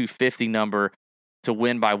plus 250 number to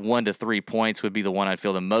win by 1 to 3 points would be the one I'd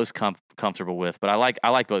feel the most comfortable with. But I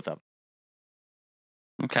like both of them.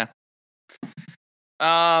 Okay.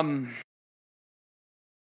 God,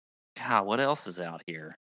 what else is out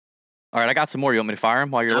here? All right, I got some more. You want me to fire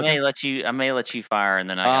them while you're looking? I may let you fire, and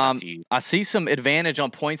then I got a few. I see some advantage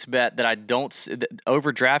on PointsBet that I don't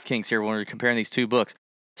over DraftKings here when we're comparing these two books.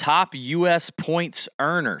 Top U.S. points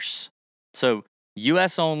earners. So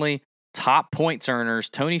U.S. only, top points earners.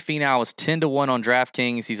 Tony Finau is 10 to 1 on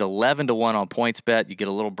DraftKings. He's 11 to 1 on PointsBet. You get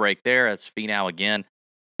a little break there. That's Finau again.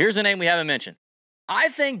 Here's a name we haven't mentioned. I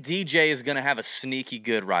think DJ is going to have a sneaky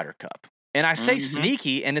good Ryder Cup. And I say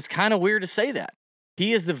sneaky, and it's kind of weird to say that.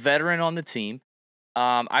 He is the veteran on the team.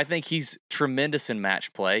 I think he's tremendous in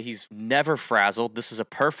match play. He's never frazzled. This is a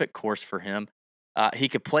perfect course for him. He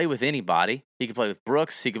could play with anybody. He could play with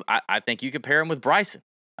Brooks. I think you could pair him with Bryson.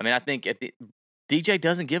 I mean, I think DJ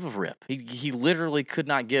doesn't give a rip. He literally could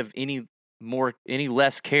not give any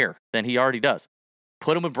less care than he already does.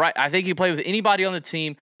 Put him with Bryson. I think he can play with anybody on the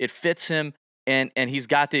team. It fits him, and he's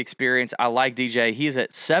got the experience. I like DJ. He is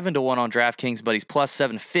at 7 to 1 on DraftKings, but he's plus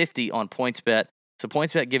 750 on PointsBet. So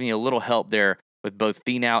PointsBet giving you a little help there with both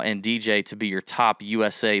Finau and DJ to be your top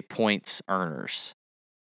USA points earners.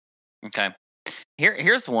 Okay.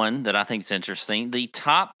 Here's one that I think is interesting. The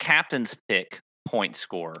top captain's pick point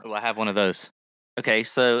score. Oh, I have one of those. Okay,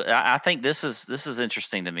 so I think this is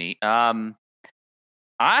interesting to me.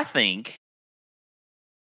 I think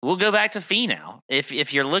we'll go back to Finau.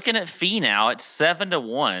 If you're looking at Finau, it's 7 to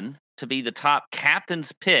 1 to be the top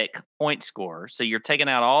captain's pick point scorer. So you're taking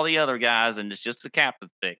out all the other guys and it's just the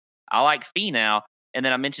captain's pick. I like Finau. And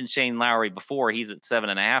then I mentioned Shane Lowry before. He's at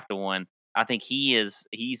 7.5 to 1. I think he's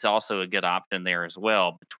also a good option there as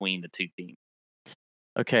well between the two teams.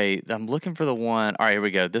 Okay, I'm looking for the one. All right, here we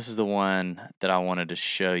go. This is the one that I wanted to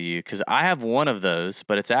show you because I have one of those,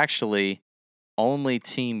 but it's actually only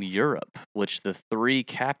Team Europe, which the 3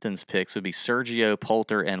 captains picks would be Sergio,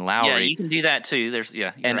 Poulter, and Lowry. Yeah, you can do that too.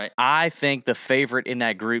 You're right. I think the favorite in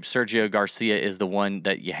that group, Sergio Garcia, is the one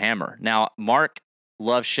that you hammer. Now, Mark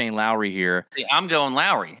loves Shane Lowry here. See, I'm going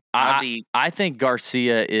Lowry. I think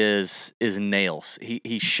Garcia is nails.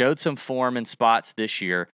 He showed some form in spots this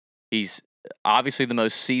year. He's obviously the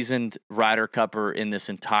most seasoned Ryder Cupper in this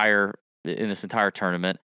entire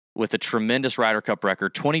tournament, with a tremendous Ryder Cup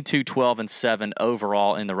record, 22, 12, and 7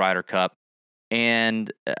 overall in the Ryder Cup.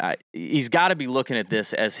 And he's got to be looking at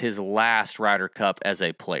this as his last Ryder Cup as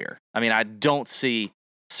a player. I mean, I don't see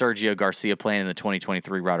Sergio Garcia playing in the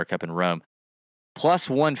 2023 Ryder Cup in Rome. Plus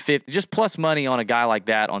 150, just plus money on a guy like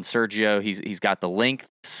that on Sergio. He's got the length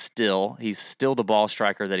still. He's still the ball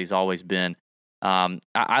striker that he's always been.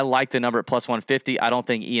 I like the number at plus 150. I don't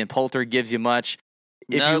think Ian Poulter gives you much.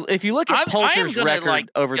 If you look at Poulter's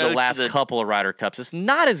record over the last couple of Ryder Cups, it's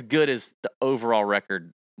not as good as the overall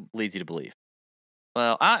record leads you to believe.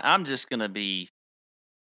 Well, I'm just going to be.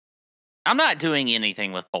 I'm not doing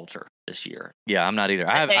anything with Poulter this year. Yeah, I'm not either.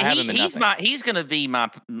 I haven't been nothing. He's going to be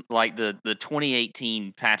my the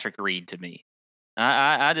 2018 Patrick Reed to me.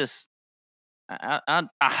 I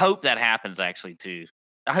hope that happens actually too.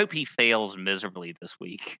 I hope he fails miserably this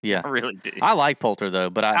week. Yeah, I really do. I like Poulter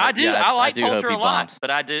though, but I like Poulter a lot. Bombs.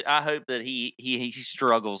 But I hope that he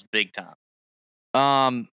struggles big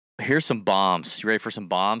time. Here's some bombs. You ready for some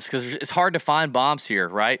bombs? Because it's hard to find bombs here,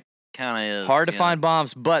 right? Kind of is hard to find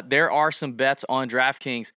bombs, but there are some bets on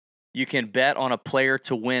DraftKings. You can bet on a player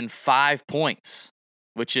to win 5 points,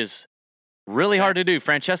 which is really hard to do.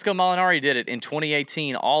 Francesco Molinari did it in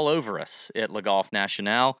 2018 all over us at Le Golf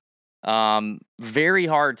National. Very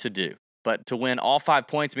hard to do, but to win all 5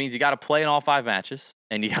 points means you got to play in all 5 matches,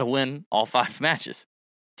 and you got to win all 5 matches.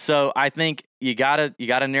 So I think you gotta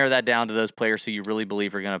narrow that down to those players who you really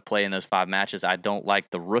believe are going to play in those 5 matches. I don't like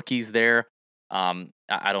the rookies there.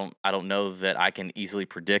 I don't know that I can easily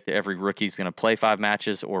predict that every rookie's going to play 5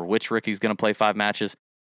 matches or which rookie's going to play 5 matches.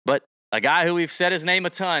 But a guy who we've said his name a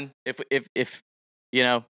ton, we've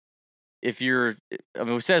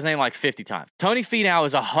said his name like 50 times. Tony Finau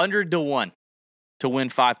is 100 to 1 to win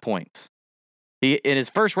 5 points. In his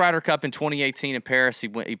first Ryder Cup in 2018 in Paris, he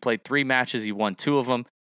played 3 matches. He won 2 of them.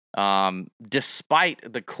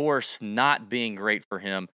 Despite the course not being great for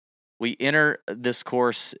him, we enter this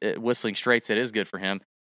course at Whistling Straits. It is good for him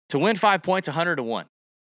to win 5 points. 100 to 1.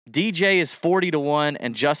 DJ is 40 to 1,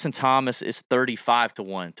 and Justin Thomas is 35 to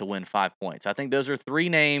 1 to win 5 points. I think those are 3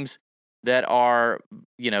 names that are,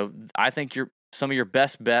 I think some of your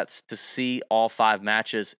best bets to see all 5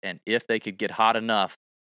 matches, and if they could get hot enough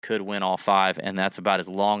could win all 5, and that's about as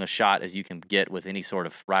long a shot as you can get with any sort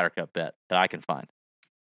of Ryder Cup bet that I can find.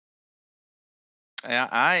 Yeah,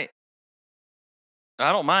 I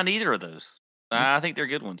don't mind either of those. I think they're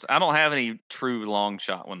good ones. I don't have any true long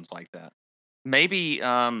shot ones like that. Maybe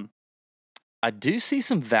I do see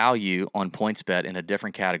some value on PointsBet in a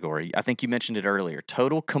different category. I think you mentioned it earlier.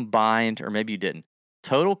 Total combined, or maybe you didn't.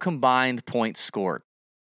 Total combined points scored.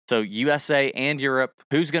 So USA and Europe,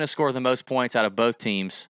 who's going to score the most points out of both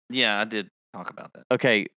teams? Yeah, I did talk about that.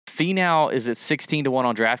 Okay, Finau is at 16 to 1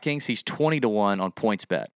 on DraftKings. He's 20 to 1 on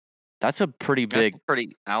PointsBet. That's a pretty big.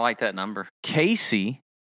 I like that number.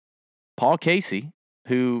 Paul Casey,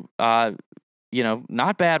 who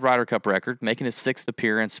not bad Ryder Cup record, making his 6th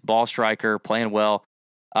appearance, ball striker, playing well.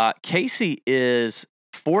 Casey is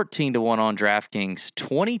 14 to 1 on DraftKings,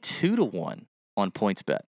 22 to 1 on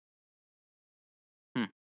PointsBet.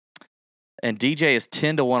 And DJ is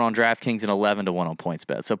 10 to 1 on DraftKings and 11 to 1 on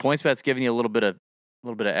PointsBet. So PointsBet's giving you a little bit of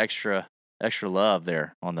extra love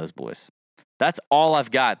there on those boys. That's all I've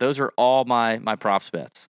got. Those are all my props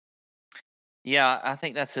bets. Yeah, I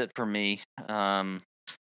think that's it for me.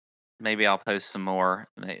 Maybe I'll post some more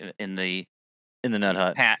in the Nut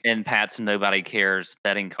Hut. In Pat's Nobody Cares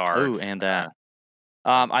betting card. Oh, and that.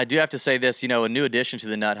 I do have to say this. A new addition to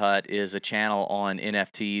the Nut Hut is a channel on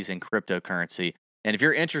NFTs and cryptocurrency. And if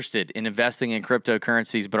you're interested in investing in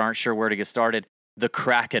cryptocurrencies but aren't sure where to get started, the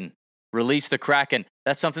Kraken. Release the Kraken.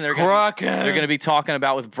 That's something they're going to be talking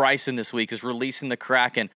about with Bryson this week, is releasing the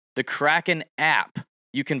Kraken. The Kraken app.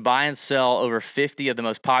 You can buy and sell over 50 of the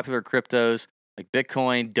most popular cryptos, like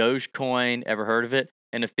Bitcoin, Dogecoin, ever heard of it,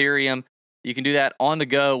 and Ethereum. You can do that on the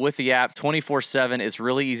go with the app 24/7. It's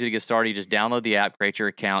really easy to get started. You just download the app, create your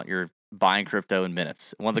account, you're buying crypto in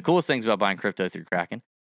minutes. One of the coolest things about buying crypto through Kraken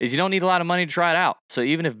is you don't need a lot of money to try it out. So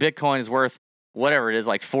even if Bitcoin is worth whatever it is,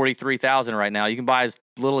 like $43,000 right now, you can buy as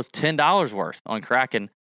little as $10 worth on Kraken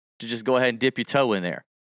to just go ahead and dip your toe in there.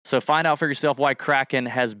 So find out for yourself why Kraken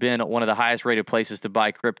has been one of the highest rated places to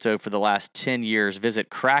buy crypto for the last 10 years. Visit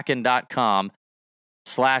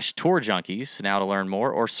kraken.com/tourjunkies now to learn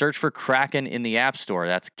more, or search for Kraken in the App Store.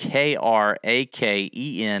 That's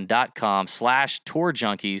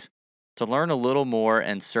kraken.com/tourjunkies to learn a little more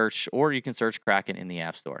and search, or you can search Kraken in the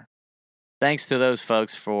App Store. Thanks to those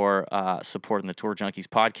folks for supporting the Tour Junkies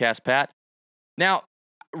podcast, Pat. Now,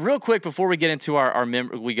 real quick before we get into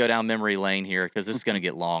we go down memory lane here, because this is going to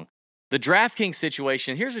get long. The DraftKings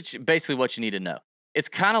situation, here's basically what you need to know. It's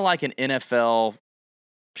kind of like an NFL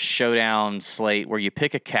showdown slate where you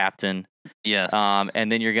pick a captain. Yes.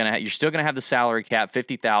 And then you're still gonna have the salary cap,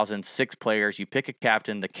 50,000, 6 players. You pick a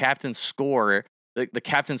captain. The captain's score, the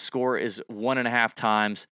captain's score is 1.5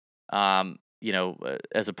 times,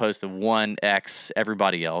 as opposed to 1x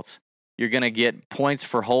everybody else. You're gonna get points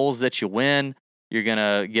for holes that you win. You're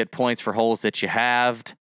gonna get points for holes that you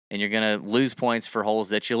halved, and you're gonna lose points for holes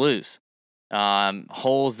that you lose.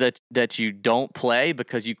 Holes that you don't play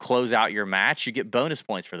because you close out your match, you get bonus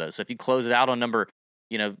points for those. So if you close it out on number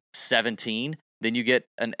 17, then you get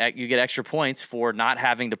extra points for not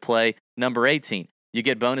having to play number 18. You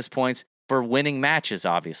get bonus points for winning matches,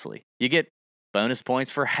 obviously. You get bonus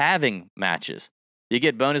points for having matches. You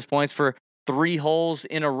get bonus points for 3 holes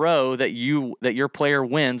in a row that your player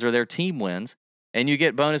wins or their team wins, and you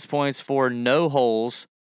get bonus points for no holes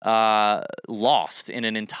lost in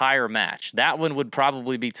an entire match. That one would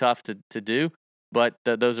probably be tough to do, but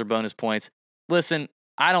those are bonus points. Listen,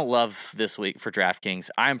 I don't love this week for DraftKings.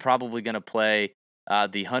 I'm probably going to play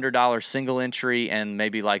the $100 single entry and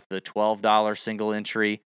maybe like the $12 single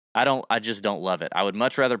entry. I just don't love it. I would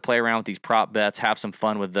much rather play around with these prop bets, have some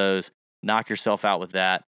fun with those, knock yourself out with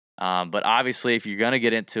that. But obviously, if you're going to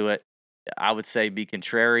get into it, I would say be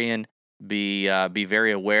contrarian. Be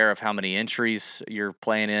very aware of how many entries you're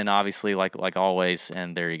playing in, obviously, like always.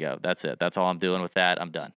 And there you go. That's it. That's all I'm doing with that.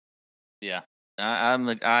 I'm done. Yeah,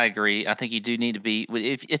 I agree. I think you do need to be,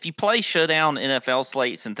 if you play showdown NFL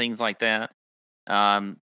slates and things like that.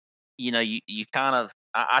 You kind of,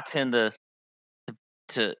 I tend to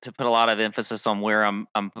put a lot of emphasis on where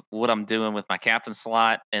what I'm doing with my captain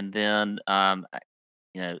slot, and then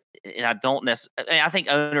and I don't necessarily. I think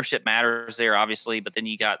ownership matters there, obviously, but then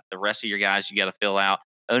you got the rest of your guys you got to fill out.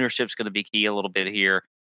 Ownership's going to be key a little bit here.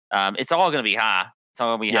 It's all going to be high. It's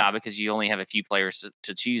all going to be high because you only have a few players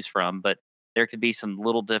to choose from, but there could be some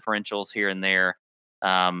little differentials here and there.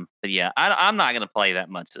 But yeah, I'm not going to play that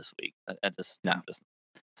much this week.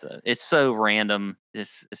 So it's so random.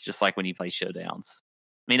 It's just like when you play showdowns.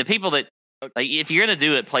 I mean, the people that like, if you're going to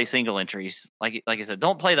do it, play single entries. Like I said,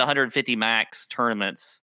 don't play the 150 max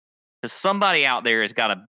tournaments, because somebody out there has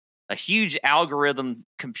got a huge algorithm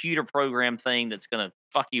computer program thing that's going to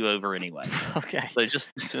fuck you over anyway. Okay.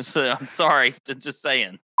 So I'm sorry, just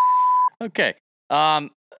saying. Okay. All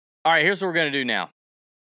right, here's what we're going to do now.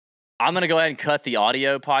 I'm going to go ahead and cut the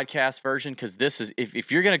audio podcast version because this is,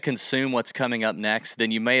 if you're going to consume what's coming up next, then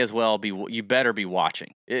you better be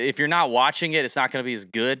watching. If you're not watching it, it's not going to be as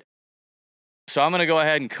good. So I'm going to go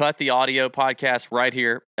ahead and cut the audio podcast right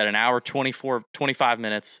here at an hour, 25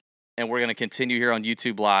 minutes. And we're going to continue here on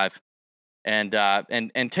YouTube Live and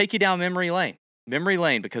take you down memory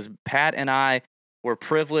lane, because Pat and I were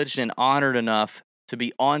privileged and honored enough to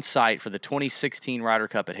be on site for the 2016 Ryder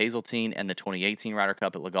Cup at Hazeltine and the 2018 Ryder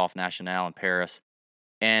Cup at Le Golf National in Paris.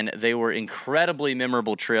 And they were incredibly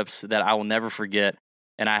memorable trips that I will never forget.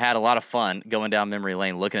 And I had a lot of fun going down memory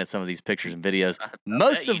lane, looking at some of these pictures and videos,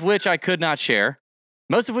 most of which I could not share.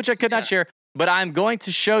 But I'm going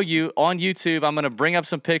to show you on YouTube. I'm going to bring up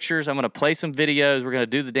some pictures. I'm going to play some videos. We're going to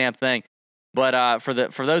do the damn thing. But for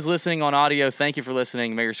those listening on audio, thank you for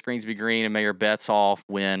listening. May your screens be green and may your bets all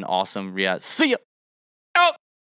win. Awesome. Yeah. See ya.